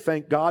today,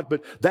 thank God,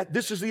 but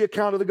this is the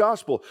account of the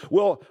Gospel.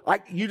 Well,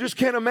 you just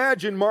can't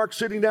imagine Mark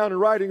sitting down and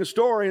writing a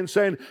story and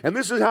saying, and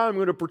this is how I'm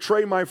going to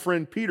portray my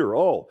friend Peter.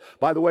 Oh,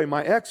 by the way,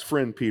 my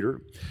ex-friend Peter.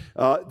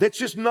 That's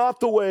just not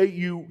the way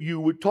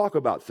you would talk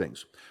about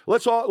things.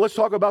 Let's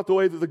talk about the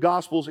way that the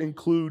Gospels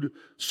include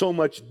so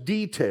much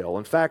detail.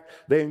 In fact,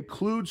 they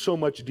include so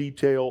much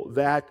detail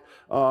that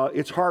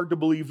it's hard to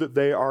believe that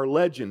they are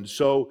legends.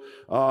 So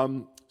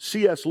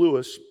C.S.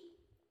 Lewis,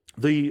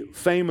 the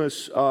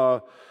famous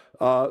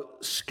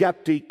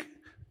skeptic,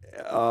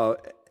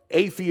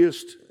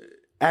 atheist,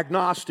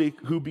 agnostic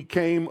who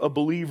became a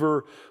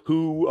believer,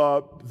 who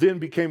then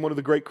became one of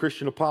the great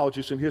Christian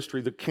apologists in history,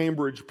 the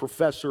Cambridge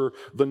professor,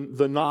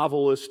 the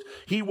novelist.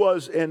 He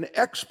was an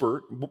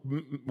expert,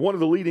 one of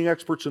the leading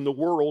experts in the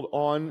world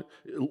on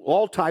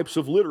all types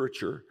of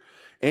literature.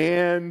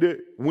 And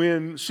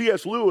when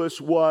C.S. Lewis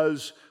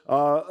was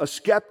a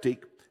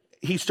skeptic,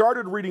 he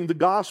started reading the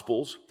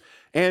Gospels,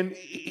 and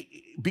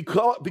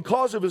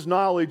because of his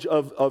knowledge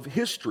of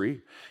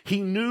history,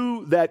 he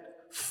knew that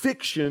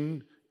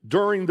fiction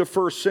during the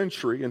first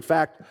century, in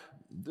fact,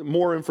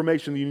 more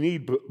information than you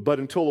need, but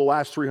until the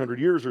last 300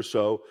 years or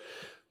so,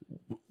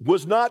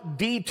 was not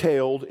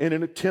detailed in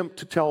an attempt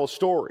to tell a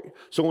story.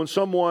 So when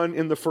someone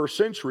in the first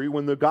century,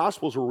 when the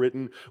Gospels were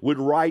written, would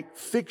write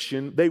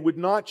fiction, they would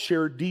not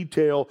share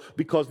detail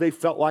because they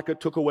felt like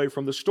it took away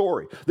from the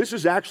story. This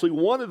is actually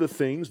one of the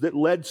things that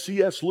led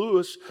C.S.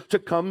 Lewis to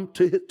come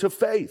to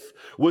faith,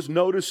 was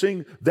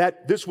noticing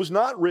that this was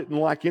not written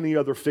like any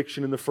other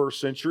fiction in the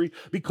first century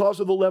because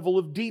of the level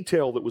of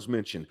detail that was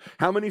mentioned.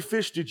 How many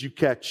fish did you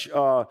catch,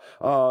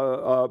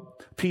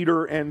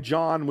 Peter and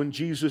John, when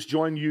Jesus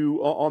joined you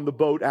on the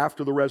boat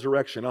after the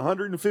resurrection?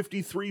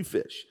 153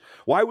 fish.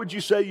 Why would you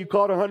say you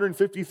caught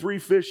 153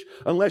 fish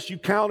unless you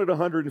counted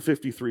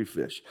 153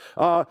 fish?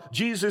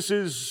 Jesus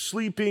is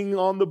sleeping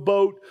on the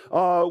boat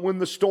when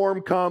the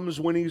storm comes,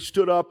 when he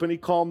stood up and he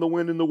calmed the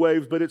wind and the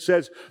waves, but it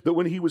says that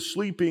when he was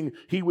sleeping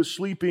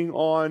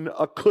on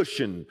a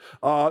cushion.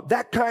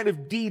 That kind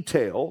of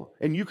detail,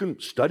 and you can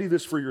study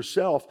this for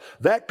yourself,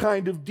 that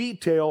kind of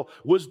detail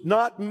was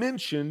not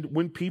mentioned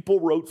when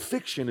people wrote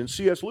fiction. And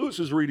C.S. Lewis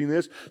is reading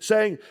this,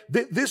 saying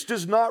that this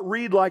does not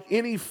read like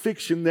any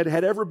fiction that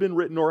had ever been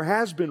written or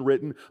has been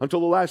written until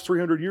the last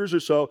 300 years or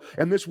so,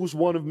 and this was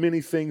one of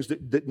many things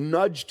that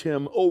nudged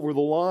him over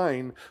the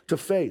line to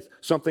faith.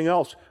 Something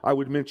else I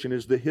would mention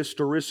is the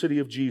historicity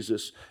of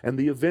Jesus, and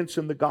the events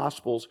in the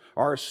Gospels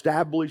are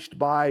established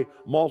by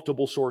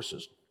multiple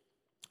sources.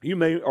 You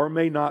may or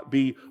may not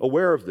be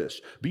aware of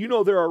this, but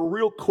there are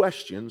real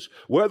questions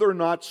whether or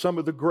not some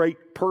of the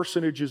great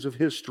personages of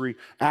history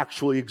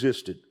actually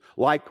existed.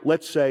 Like,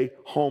 let's say,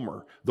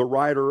 Homer, the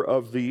writer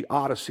of the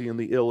Odyssey and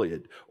the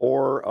Iliad,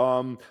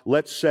 or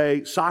let's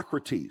say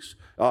Socrates.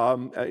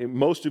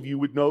 Most of you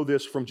would know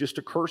this from just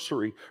a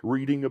cursory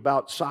reading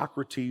about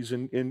Socrates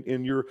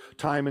in your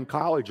time in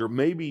college, or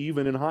maybe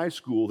even in high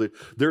school, that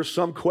there's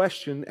some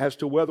question as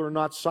to whether or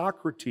not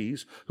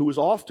Socrates, who is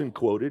often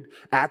quoted,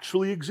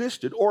 actually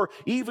existed, or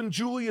even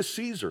Julius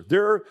Caesar.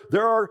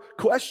 There are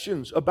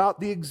questions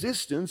about the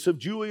existence of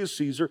Julius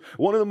Caesar,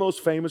 one of the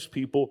most famous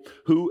people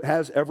who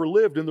has ever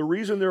lived. And the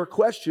reason there are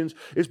questions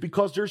is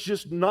because there's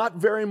just not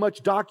very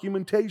much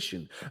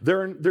documentation.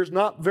 There's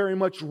not very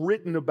much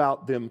written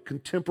about them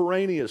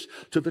contemporaneous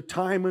to the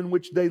time in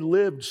which they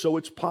lived. So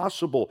it's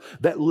possible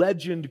that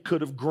legend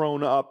could have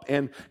grown up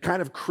and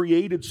kind of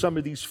created some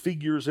of these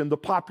figures in the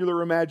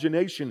popular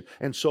imagination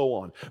and so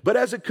on. But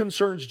as it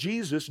concerns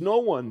Jesus, no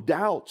one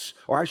doubts,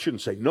 or I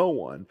shouldn't say no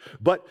one,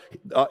 but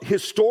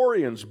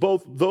historians,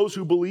 both those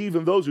who believe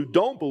and those who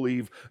don't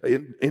believe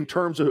in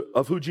terms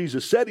of who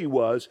Jesus said he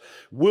was,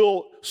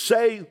 will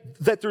say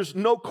that there's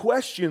no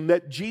question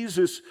that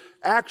Jesus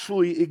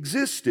actually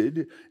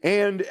existed,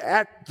 and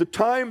at the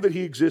time that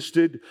he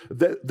existed,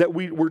 that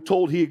we were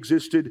told he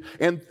existed,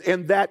 and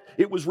that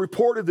it was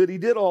reported that he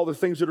did all the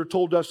things that are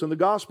told us in the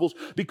Gospels,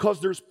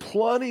 because there's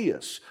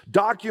plenteous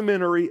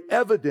documentary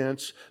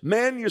evidence,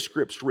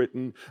 manuscripts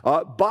written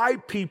by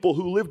people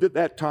who lived at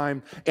that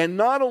time, and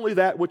not only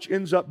that which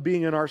ends up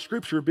being in our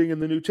Scripture, being in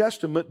the New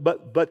Testament,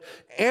 but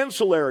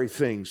ancillary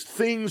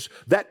things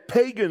that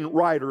pagan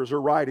writers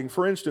are writing.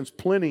 For instance,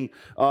 Pliny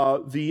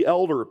the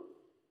Elder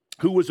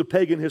who was a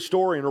pagan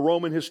historian, a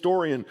Roman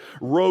historian,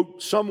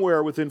 wrote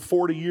somewhere within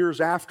 40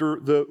 years after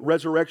the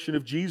resurrection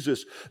of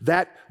Jesus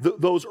that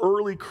those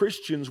early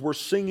Christians were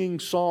singing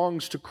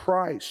songs to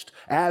Christ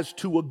as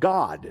to a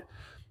God.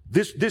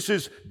 This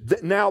is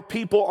now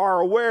people are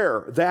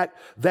aware that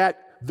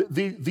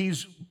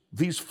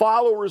these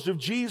followers of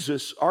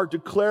Jesus are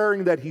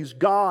declaring that he's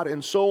God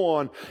and so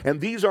on. And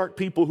these aren't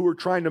people who are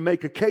trying to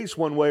make a case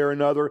one way or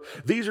another.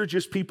 These are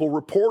just people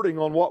reporting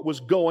on what was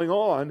going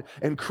on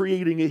and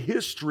creating a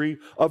history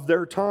of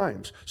their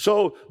times.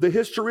 So the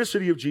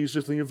historicity of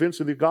Jesus and the events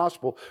of the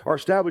gospel are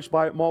established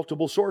by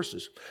multiple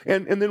sources.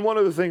 And then one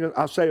other thing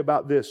I'll say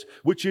about this,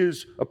 which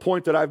is a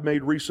point that I've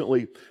made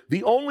recently.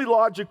 The only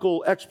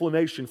logical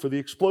explanation for the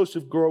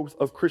explosive growth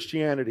of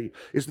Christianity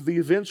is that the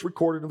events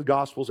recorded in the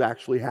gospels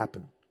actually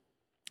happened.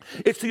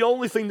 It's the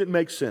only thing that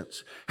makes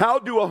sense. How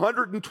do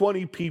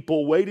 120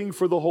 people waiting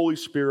for the Holy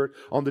Spirit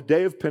on the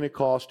day of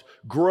Pentecost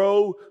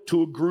grow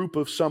to a group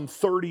of some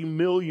 30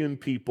 million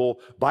people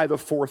by the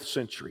 4th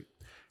century?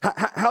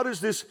 How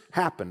does this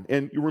happen?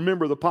 And you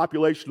remember the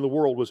population of the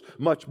world was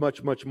much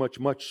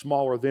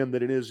smaller then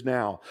than it is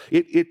now.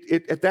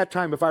 At that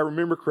time, if I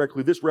remember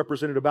correctly, this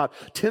represented about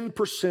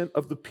 10%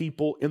 of the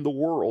people in the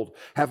world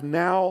have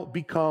now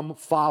become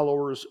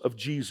followers of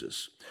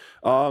Jesus.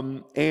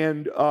 That's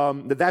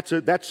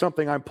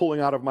something I'm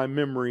pulling out of my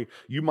memory.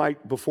 You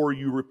might, before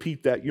you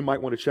repeat that, you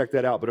might want to check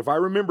that out. But if I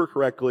remember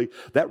correctly,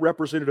 that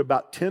represented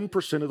about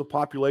 10% of the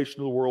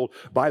population of the world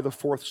by the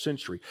 4th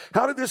century.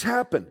 How did this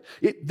happen?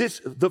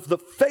 The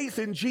faith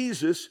in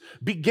Jesus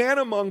began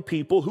among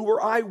people who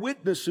were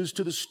eyewitnesses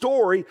to the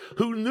story,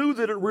 who knew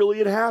that it really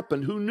had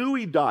happened, who knew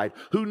he died,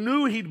 who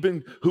knew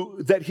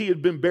that he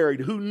had been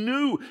buried, who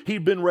knew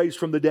he'd been raised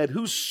from the dead,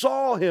 who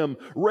saw him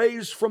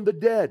raised from the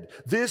dead.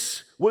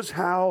 This was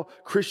how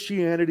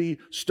Christianity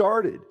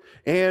started.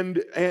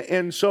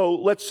 And so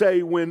let's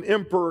say when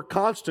Emperor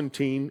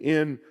Constantine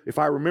in, if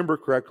I remember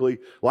correctly,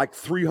 like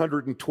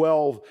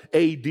 312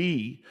 AD,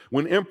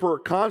 when Emperor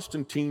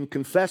Constantine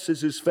confesses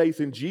his faith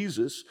in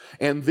Jesus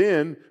and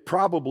then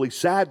probably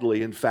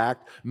sadly, in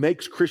fact,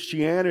 makes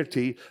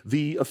Christianity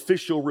the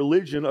official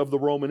religion of the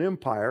Roman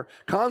Empire,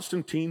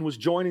 Constantine was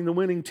joining the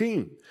winning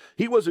team.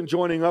 He wasn't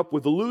joining up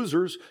with the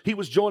losers, he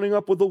was joining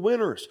up with the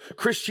winners.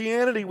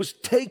 Christianity was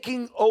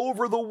taking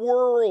over the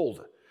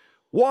world.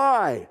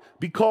 Why?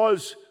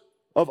 Because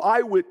of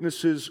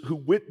eyewitnesses who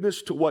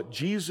witnessed to what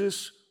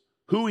Jesus,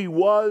 who he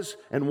was,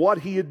 and what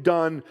he had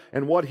done,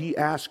 and what he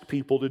asked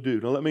people to do.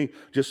 Now let me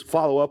just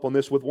follow up on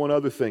this with one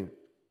other thing.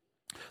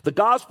 The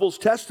Gospels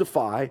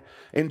testify,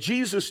 and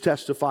Jesus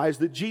testifies,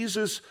 that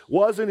Jesus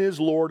was and is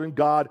Lord and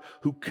God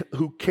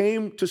who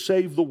came to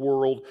save the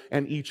world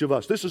and each of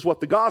us. This is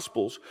what the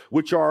Gospels,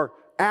 which are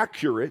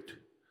accurate,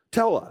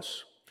 tell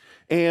us.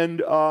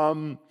 And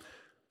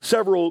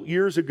several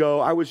years ago,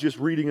 I was just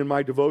reading in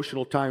my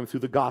devotional time through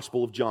the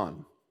Gospel of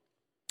John.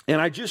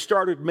 And I just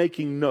started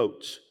making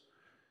notes,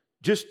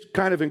 just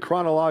kind of in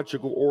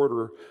chronological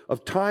order,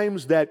 of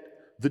times that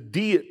the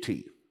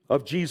deity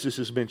of Jesus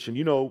is mentioned.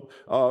 You know,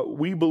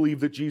 we believe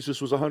that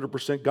Jesus was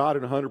 100% God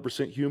and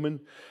 100% human.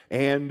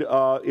 And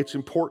it's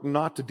important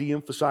not to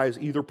de-emphasize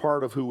either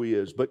part of who he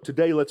is. But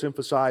today, let's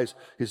emphasize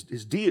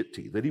his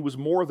deity, that he was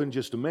more than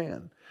just a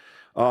man.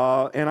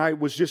 And I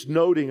was just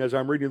noting as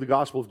I'm reading the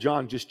Gospel of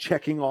John, just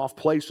checking off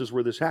places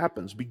where this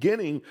happens,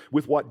 beginning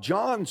with what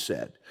John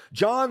said.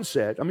 John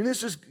said, I mean,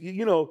 this is,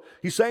 you know,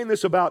 he's saying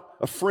this about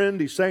a friend.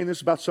 He's saying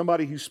this about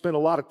somebody he's spent a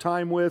lot of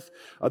time with.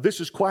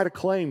 This is quite a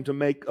claim to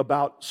make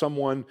about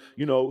someone,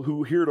 you know,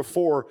 who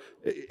heretofore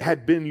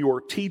had been your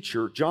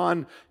teacher.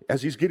 John,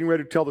 as he's getting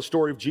ready to tell the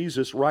story of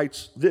Jesus,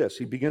 writes this.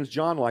 He begins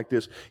John like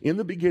this. In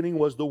the beginning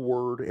was the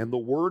Word, and the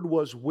Word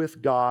was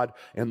with God,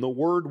 and the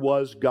Word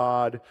was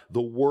God.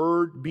 The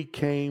Word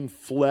became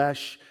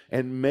flesh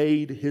and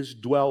made his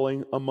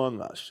dwelling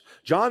among us.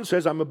 John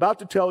says, I'm about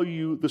to tell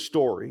you the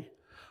story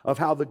of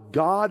how the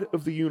God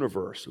of the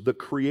universe, the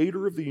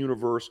creator of the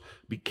universe,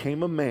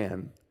 became a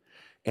man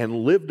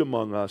and lived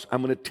among us.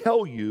 I'm going to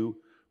tell you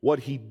what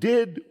he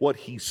did, what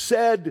he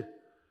said,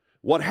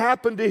 what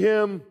happened to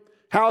him,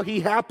 how he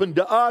happened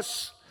to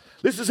us.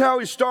 This is how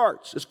he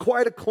starts. It's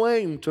quite a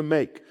claim to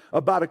make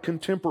about a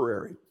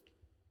contemporary.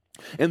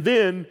 And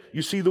then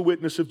you see the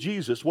witness of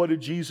Jesus. What did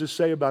Jesus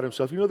say about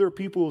himself? You know, there are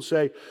people who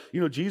say,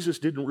 you know, Jesus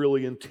didn't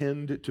really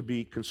intend to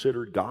be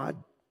considered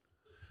God.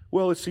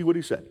 Well, let's see what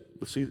he said.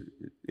 Let's see.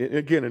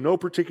 Again, in no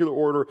particular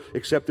order,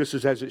 except this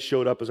is as it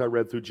showed up as I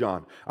read through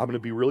John. I'm going to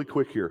be really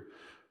quick here.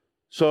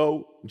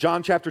 So,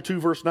 John chapter 2,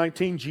 verse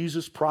 19,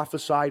 Jesus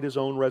prophesied his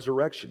own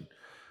resurrection.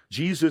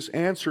 Jesus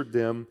answered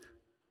them,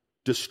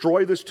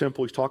 destroy this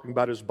temple. He's talking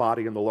about his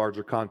body in the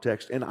larger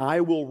context. And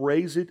I will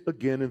raise it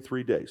again in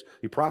 3 days.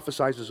 He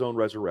prophesies his own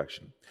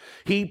resurrection.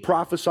 He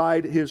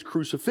prophesied his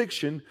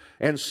crucifixion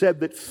and said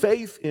that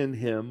faith in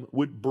him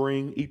would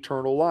bring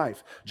eternal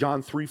life.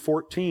 John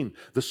 3:14,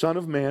 the Son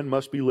of Man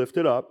must be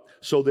lifted up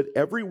so that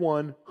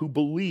everyone who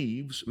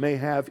believes may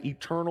have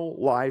eternal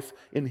life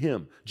in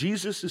him.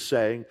 Jesus is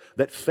saying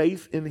that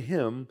faith in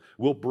him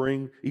will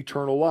bring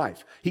eternal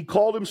life. He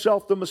called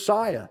himself the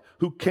Messiah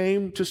who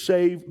came to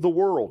save the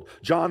world.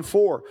 John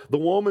 4, the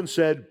woman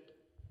said,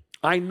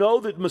 I know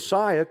that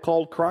Messiah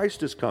called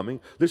Christ is coming.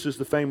 This is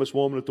the famous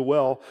woman at the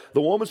well.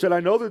 The woman said, I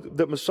know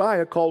that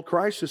Messiah called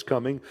Christ is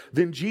coming.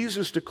 Then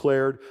Jesus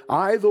declared,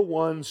 I, the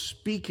one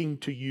speaking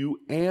to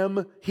you,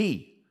 am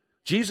he.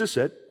 Jesus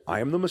said,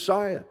 I am the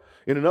Messiah.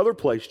 In another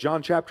place,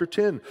 John chapter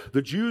 10,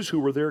 the Jews who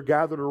were there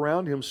gathered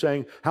around him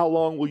saying, how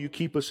long will you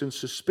keep us in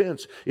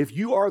suspense? If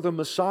you are the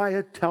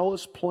Messiah, tell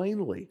us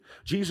plainly.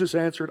 Jesus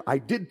answered, I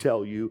did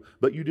tell you,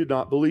 but you did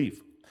not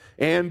believe.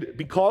 And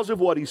because of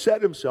what he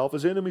said himself,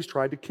 his enemies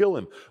tried to kill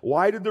him.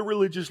 Why did the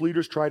religious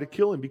leaders try to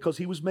kill him? Because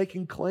he was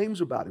making claims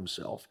about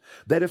himself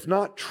that, if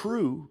not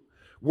true,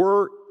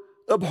 were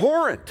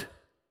abhorrent.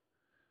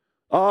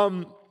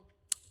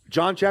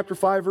 John chapter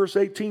 5, verse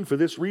 18, for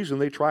this reason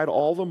they tried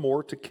all the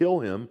more to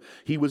kill him.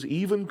 He was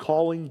even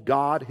calling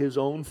God his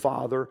own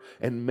Father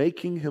and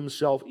making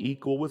himself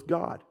equal with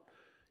God.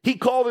 He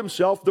called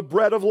himself the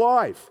bread of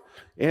life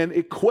and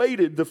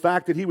equated the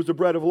fact that he was the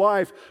bread of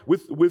life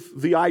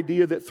with the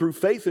idea that through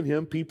faith in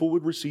him, people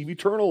would receive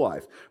eternal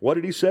life. What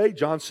did he say?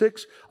 John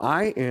 6,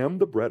 I am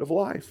the bread of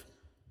life.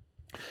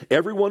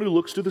 Everyone who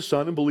looks to the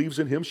Son and believes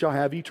in him shall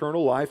have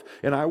eternal life,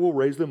 and I will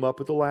raise them up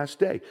at the last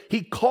day.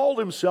 He called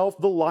himself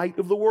the light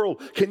of the world.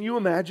 Can you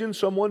imagine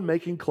someone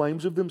making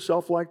claims of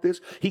themselves like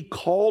this? He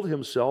called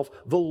himself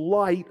the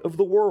light of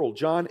the world.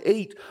 John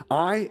 8,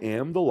 I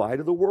am the light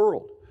of the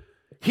world.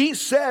 He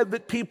said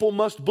that people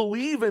must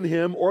believe in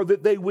him or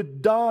that they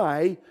would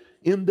die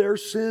in their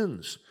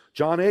sins.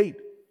 John 8,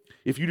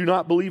 if you do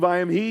not believe I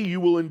am he,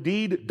 you will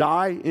indeed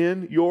die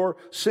in your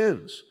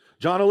sins.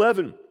 John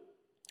 11,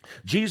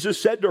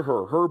 Jesus said to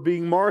her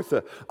being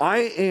Martha, I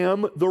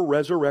am the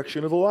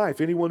resurrection of the life.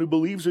 Anyone who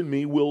believes in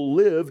me will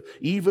live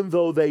even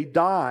though they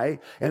die,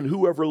 and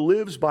whoever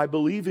lives by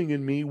believing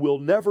in me will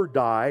never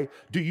die.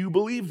 Do you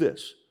believe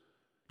this?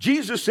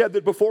 Jesus said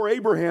that before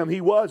Abraham he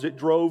was. It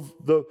drove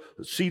the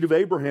seed of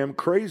Abraham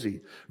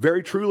crazy.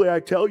 Very truly I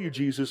tell you,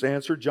 Jesus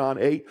answered, John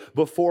 8,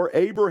 before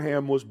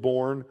Abraham was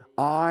born,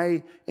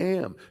 I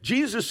am.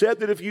 Jesus said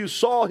that if you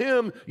saw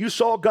him, you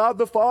saw God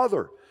the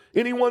Father.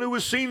 Anyone who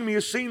has seen me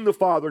has seen the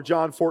Father,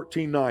 John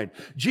 14:9.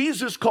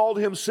 Jesus called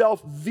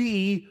himself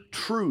the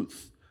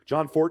truth.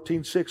 John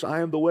 14:6,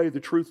 I am the way, the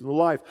truth, and the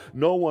life.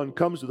 No one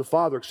comes to the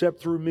Father except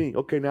through me.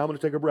 Okay, now I'm going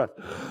to take a breath.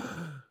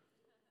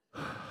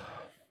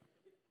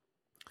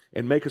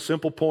 And make a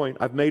simple point.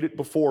 I've made it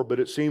before, but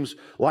it seems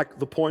like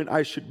the point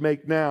I should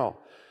make now.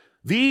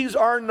 These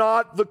are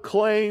not the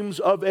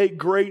claims of a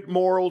great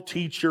moral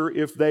teacher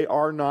if they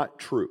are not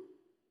true.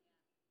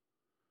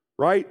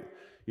 Right?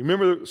 You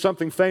remember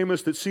something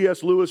famous that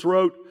C.S. Lewis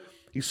wrote?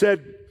 He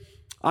said,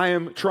 I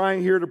am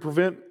trying here to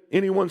prevent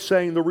anyone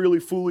saying the really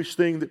foolish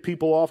thing that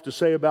people often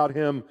say about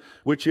him,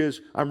 which is,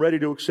 I'm ready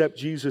to accept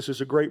Jesus as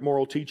a great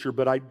moral teacher,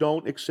 but I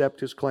don't accept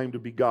his claim to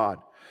be God.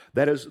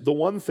 That is the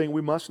one thing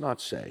we must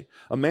not say.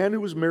 A man who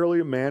was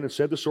merely a man and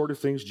said the sort of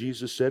things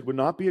Jesus said would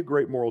not be a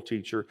great moral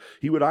teacher.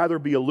 He would either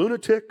be a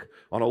lunatic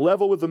on a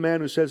level with the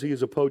man who says he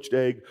is a poached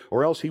egg,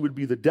 or else he would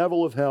be the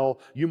devil of hell.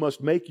 You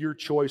must make your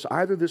choice.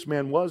 Either this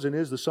man was and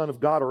is the Son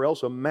of God, or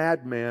else a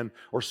madman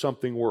or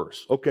something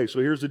worse. Okay, so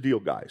here's the deal,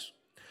 guys.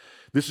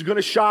 This is going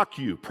to shock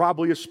you,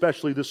 probably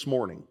especially this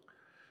morning.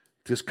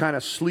 This kind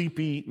of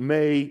sleepy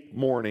May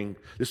morning.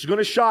 This is going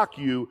to shock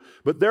you,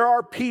 but there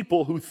are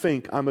people who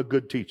think I'm a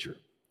good teacher.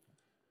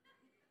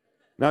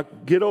 Now,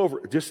 get over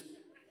it. Just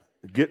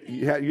get.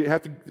 You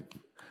have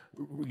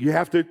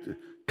to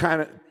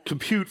kind of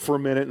compute for a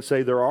minute and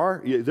say there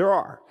are. Yeah, there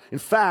are. In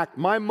fact,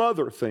 my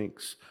mother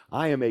thinks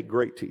I am a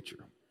great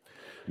teacher.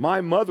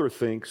 My mother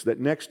thinks that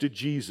next to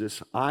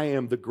Jesus, I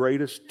am the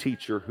greatest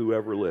teacher who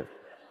ever lived.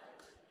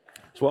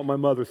 That's what my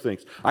mother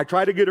thinks. I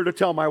try to get her to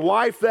tell my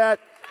wife that.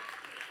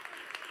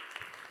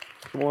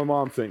 That's what my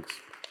mom thinks.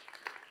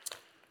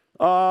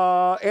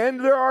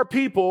 And there are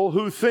people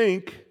who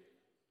think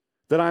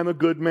that I'm a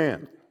good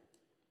man.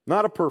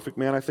 Not a perfect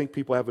man. I think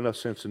people have enough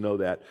sense to know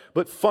that.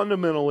 But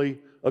fundamentally,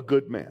 a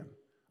good man.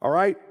 All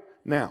right?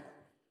 Now,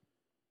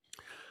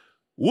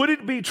 would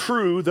it be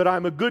true that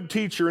I'm a good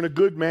teacher and a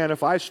good man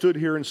if I stood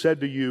here and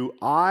said to you,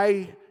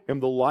 I am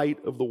the light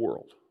of the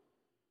world?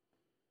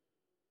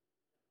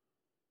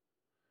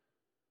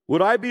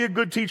 Would I be a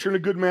good teacher and a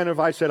good man if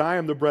I said, I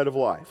am the bread of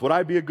life? Would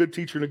I be a good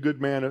teacher and a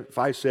good man if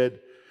I said,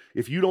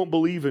 if you don't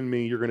believe in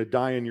me, you're going to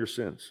die in your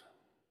sins?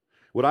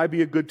 Would I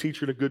be a good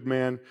teacher and a good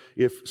man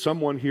if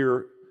someone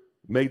here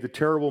made the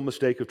terrible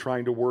mistake of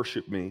trying to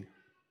worship me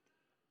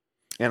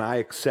and I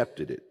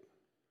accepted it?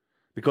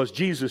 Because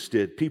Jesus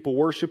did. People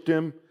worshiped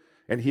him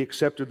and he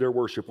accepted their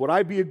worship. Would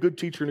I be a good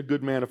teacher and a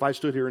good man if I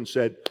stood here and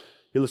said,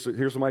 hey, listen,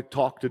 here's my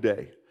talk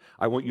today.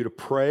 I want you to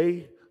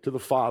pray to the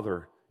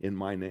Father in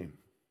my name.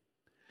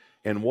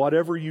 And what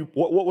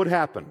would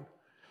happen?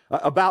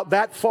 About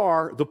that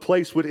far, the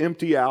place would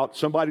empty out.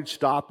 Somebody'd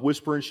stop,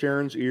 whisper in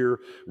Sharon's ear,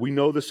 we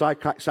know the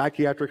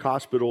psychiatric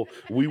hospital.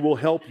 We will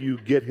help you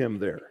get him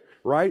there,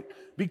 right?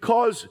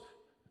 Because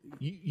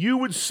you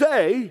would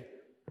say,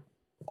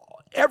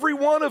 every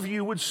one of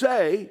you would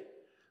say,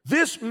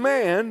 this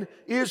man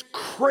is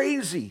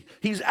crazy.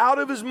 He's out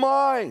of his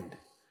mind.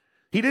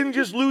 He didn't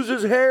just lose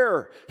his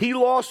hair. He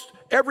lost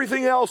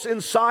everything else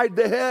inside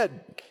the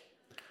head,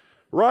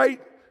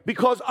 right?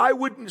 Because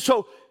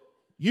so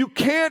you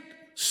can't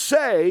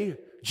say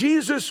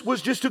Jesus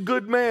was just a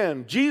good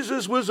man.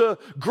 Jesus was a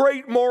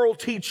great moral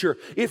teacher.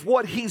 If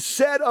what he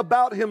said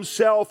about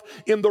himself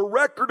in the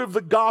record of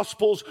the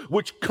Gospels,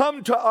 which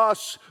come to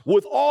us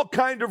with all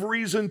kind of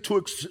reason to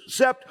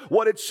accept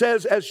what it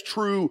says as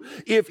true,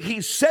 if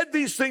he said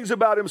these things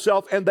about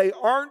himself and they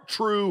aren't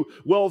true,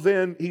 well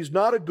then he's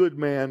not a good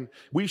man.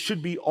 We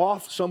should be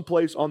off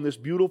someplace on this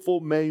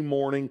beautiful May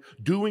morning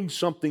doing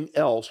something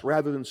else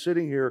rather than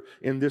sitting here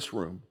in this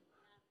room.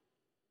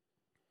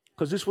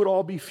 Because this would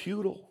all be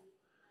futile.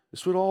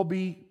 This would all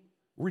be,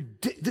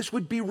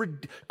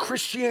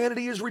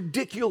 Christianity is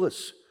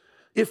ridiculous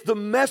if the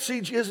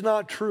message is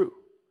not true.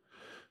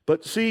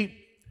 But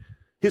see,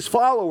 his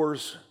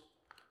followers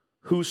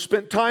who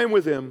spent time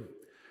with him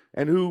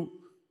and who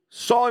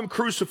saw him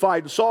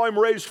crucified and saw him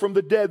raised from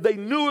the dead, they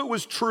knew it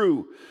was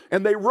true.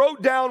 And they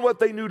wrote down what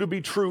they knew to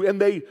be true.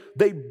 And they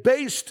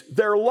based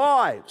their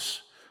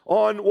lives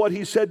on what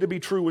he said to be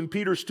true. When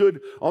Peter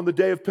stood on the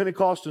day of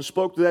Pentecost and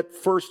spoke to that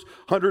first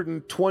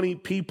 120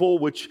 people,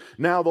 which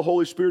now the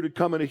Holy Spirit had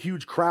come and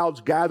huge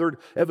crowds gathered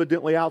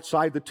evidently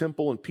outside the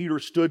temple, and Peter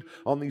stood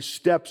on these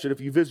steps, and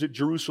if you visit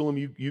Jerusalem,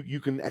 you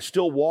can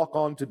still walk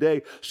on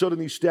today, stood on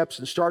these steps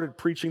and started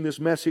preaching this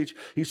message.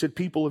 He said,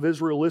 people of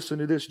Israel, listen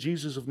to this.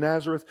 Jesus of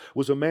Nazareth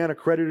was a man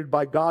accredited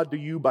by God to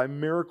you by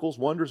miracles,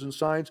 wonders, and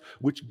signs,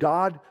 which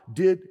God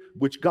did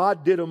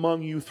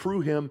among you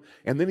through him.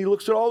 And then he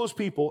looks at all those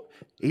people,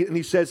 and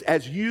he says,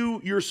 as you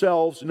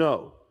yourselves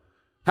know.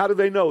 How do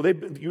they know? They've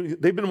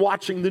been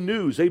watching the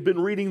news. They've been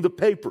reading the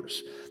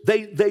papers.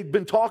 They've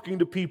been talking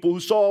to people who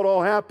saw it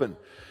all happen.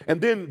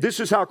 And then this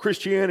is how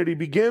Christianity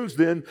begins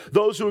then.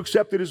 Those who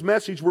accepted his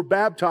message were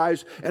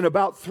baptized, and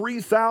about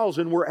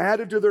 3,000 were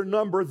added to their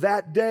number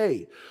that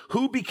day.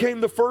 Who became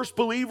the first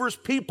believers?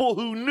 People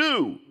who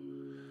knew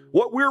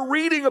what we're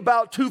reading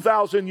about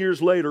 2,000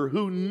 years later,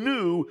 who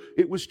knew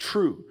it was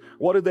true.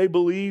 What did they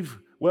believe?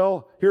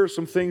 Well, here are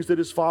some things that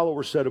his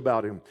followers said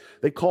about him.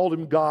 They called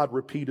him God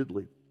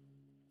repeatedly.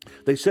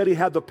 They said he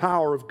had the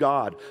power of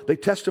God. They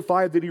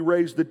testified that he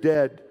raised the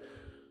dead.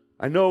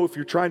 I know if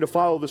you're trying to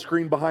follow the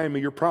screen behind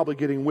me, you're probably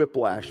getting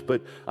whiplash,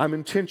 but I'm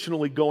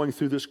intentionally going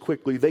through this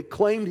quickly. They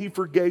claimed he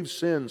forgave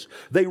sins.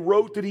 They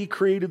wrote that he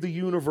created the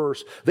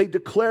universe. They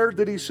declared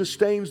that he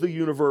sustains the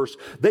universe.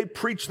 They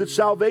preached that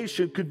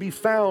salvation could be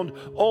found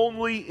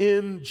only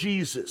in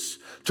Jesus.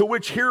 To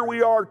which here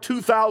we are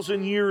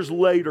 2,000 years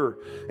later.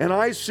 And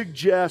I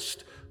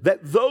suggest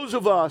that those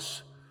of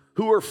us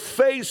who are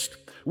faced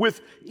with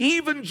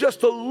even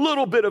just a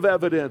little bit of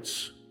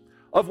evidence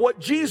of what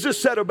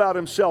Jesus said about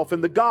himself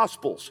in the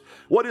Gospels,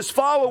 what his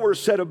followers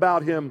said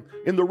about him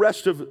in the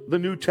rest of the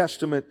New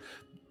Testament,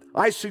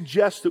 I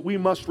suggest that we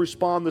must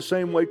respond the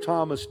same way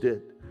Thomas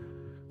did.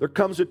 There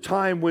comes a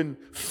time when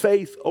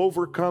faith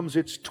overcomes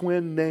its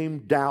twin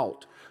named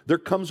doubt. There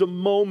comes a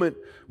moment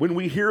when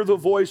we hear the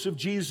voice of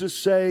Jesus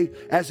say,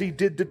 as he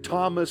did to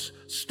Thomas,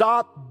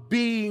 stop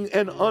being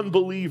an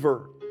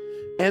unbeliever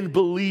and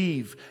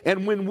believe.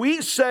 And when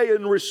we say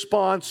in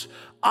response,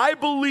 I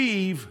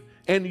believe,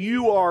 and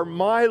you are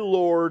my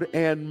Lord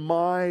and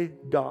my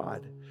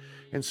God.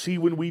 And see,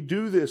 when we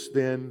do this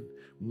then,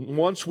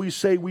 once we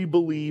say we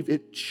believe,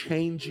 it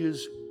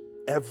changes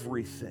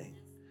everything.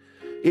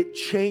 It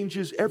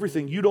changes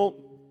everything. You don't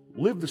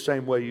live the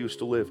same way you used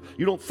to live.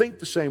 You don't think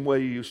the same way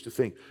you used to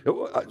think.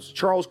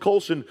 Charles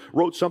Colson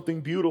wrote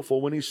something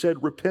beautiful when he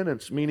said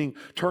repentance, meaning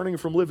turning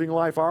from living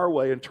life our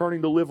way and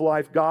turning to live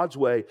life God's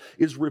way,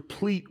 is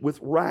replete with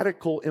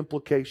radical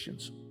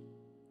implications.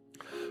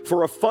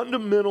 For a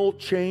fundamental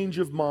change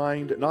of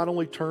mind not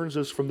only turns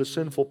us from the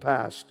sinful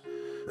past,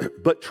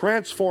 but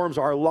transforms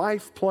our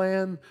life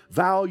plan,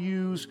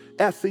 values,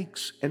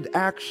 ethics, and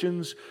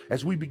actions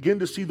as we begin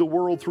to see the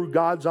world through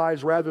God's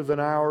eyes rather than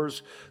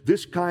ours.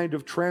 This kind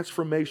of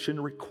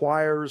transformation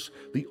requires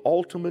the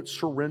ultimate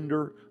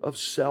surrender of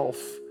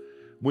self.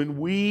 When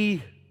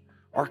we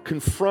are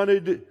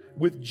confronted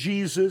with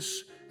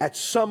Jesus, at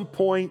some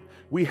point,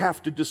 we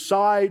have to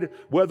decide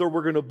whether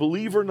we're going to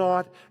believe or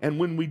not. And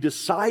when we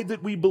decide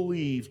that we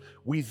believe,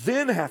 we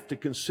then have to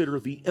consider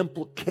the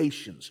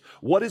implications.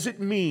 What does it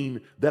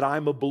mean that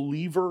I'm a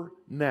believer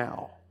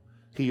now?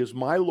 He is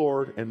my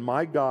Lord and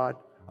my God.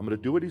 I'm going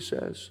to do what he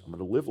says. I'm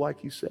going to live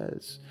like he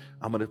says.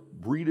 I'm going to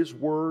read his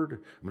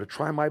word. I'm going to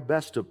try my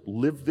best to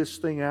live this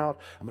thing out.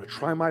 I'm going to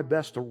try my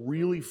best to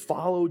really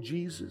follow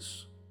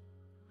Jesus.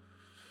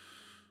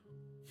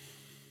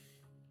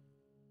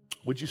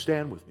 Would you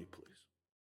stand with me, please?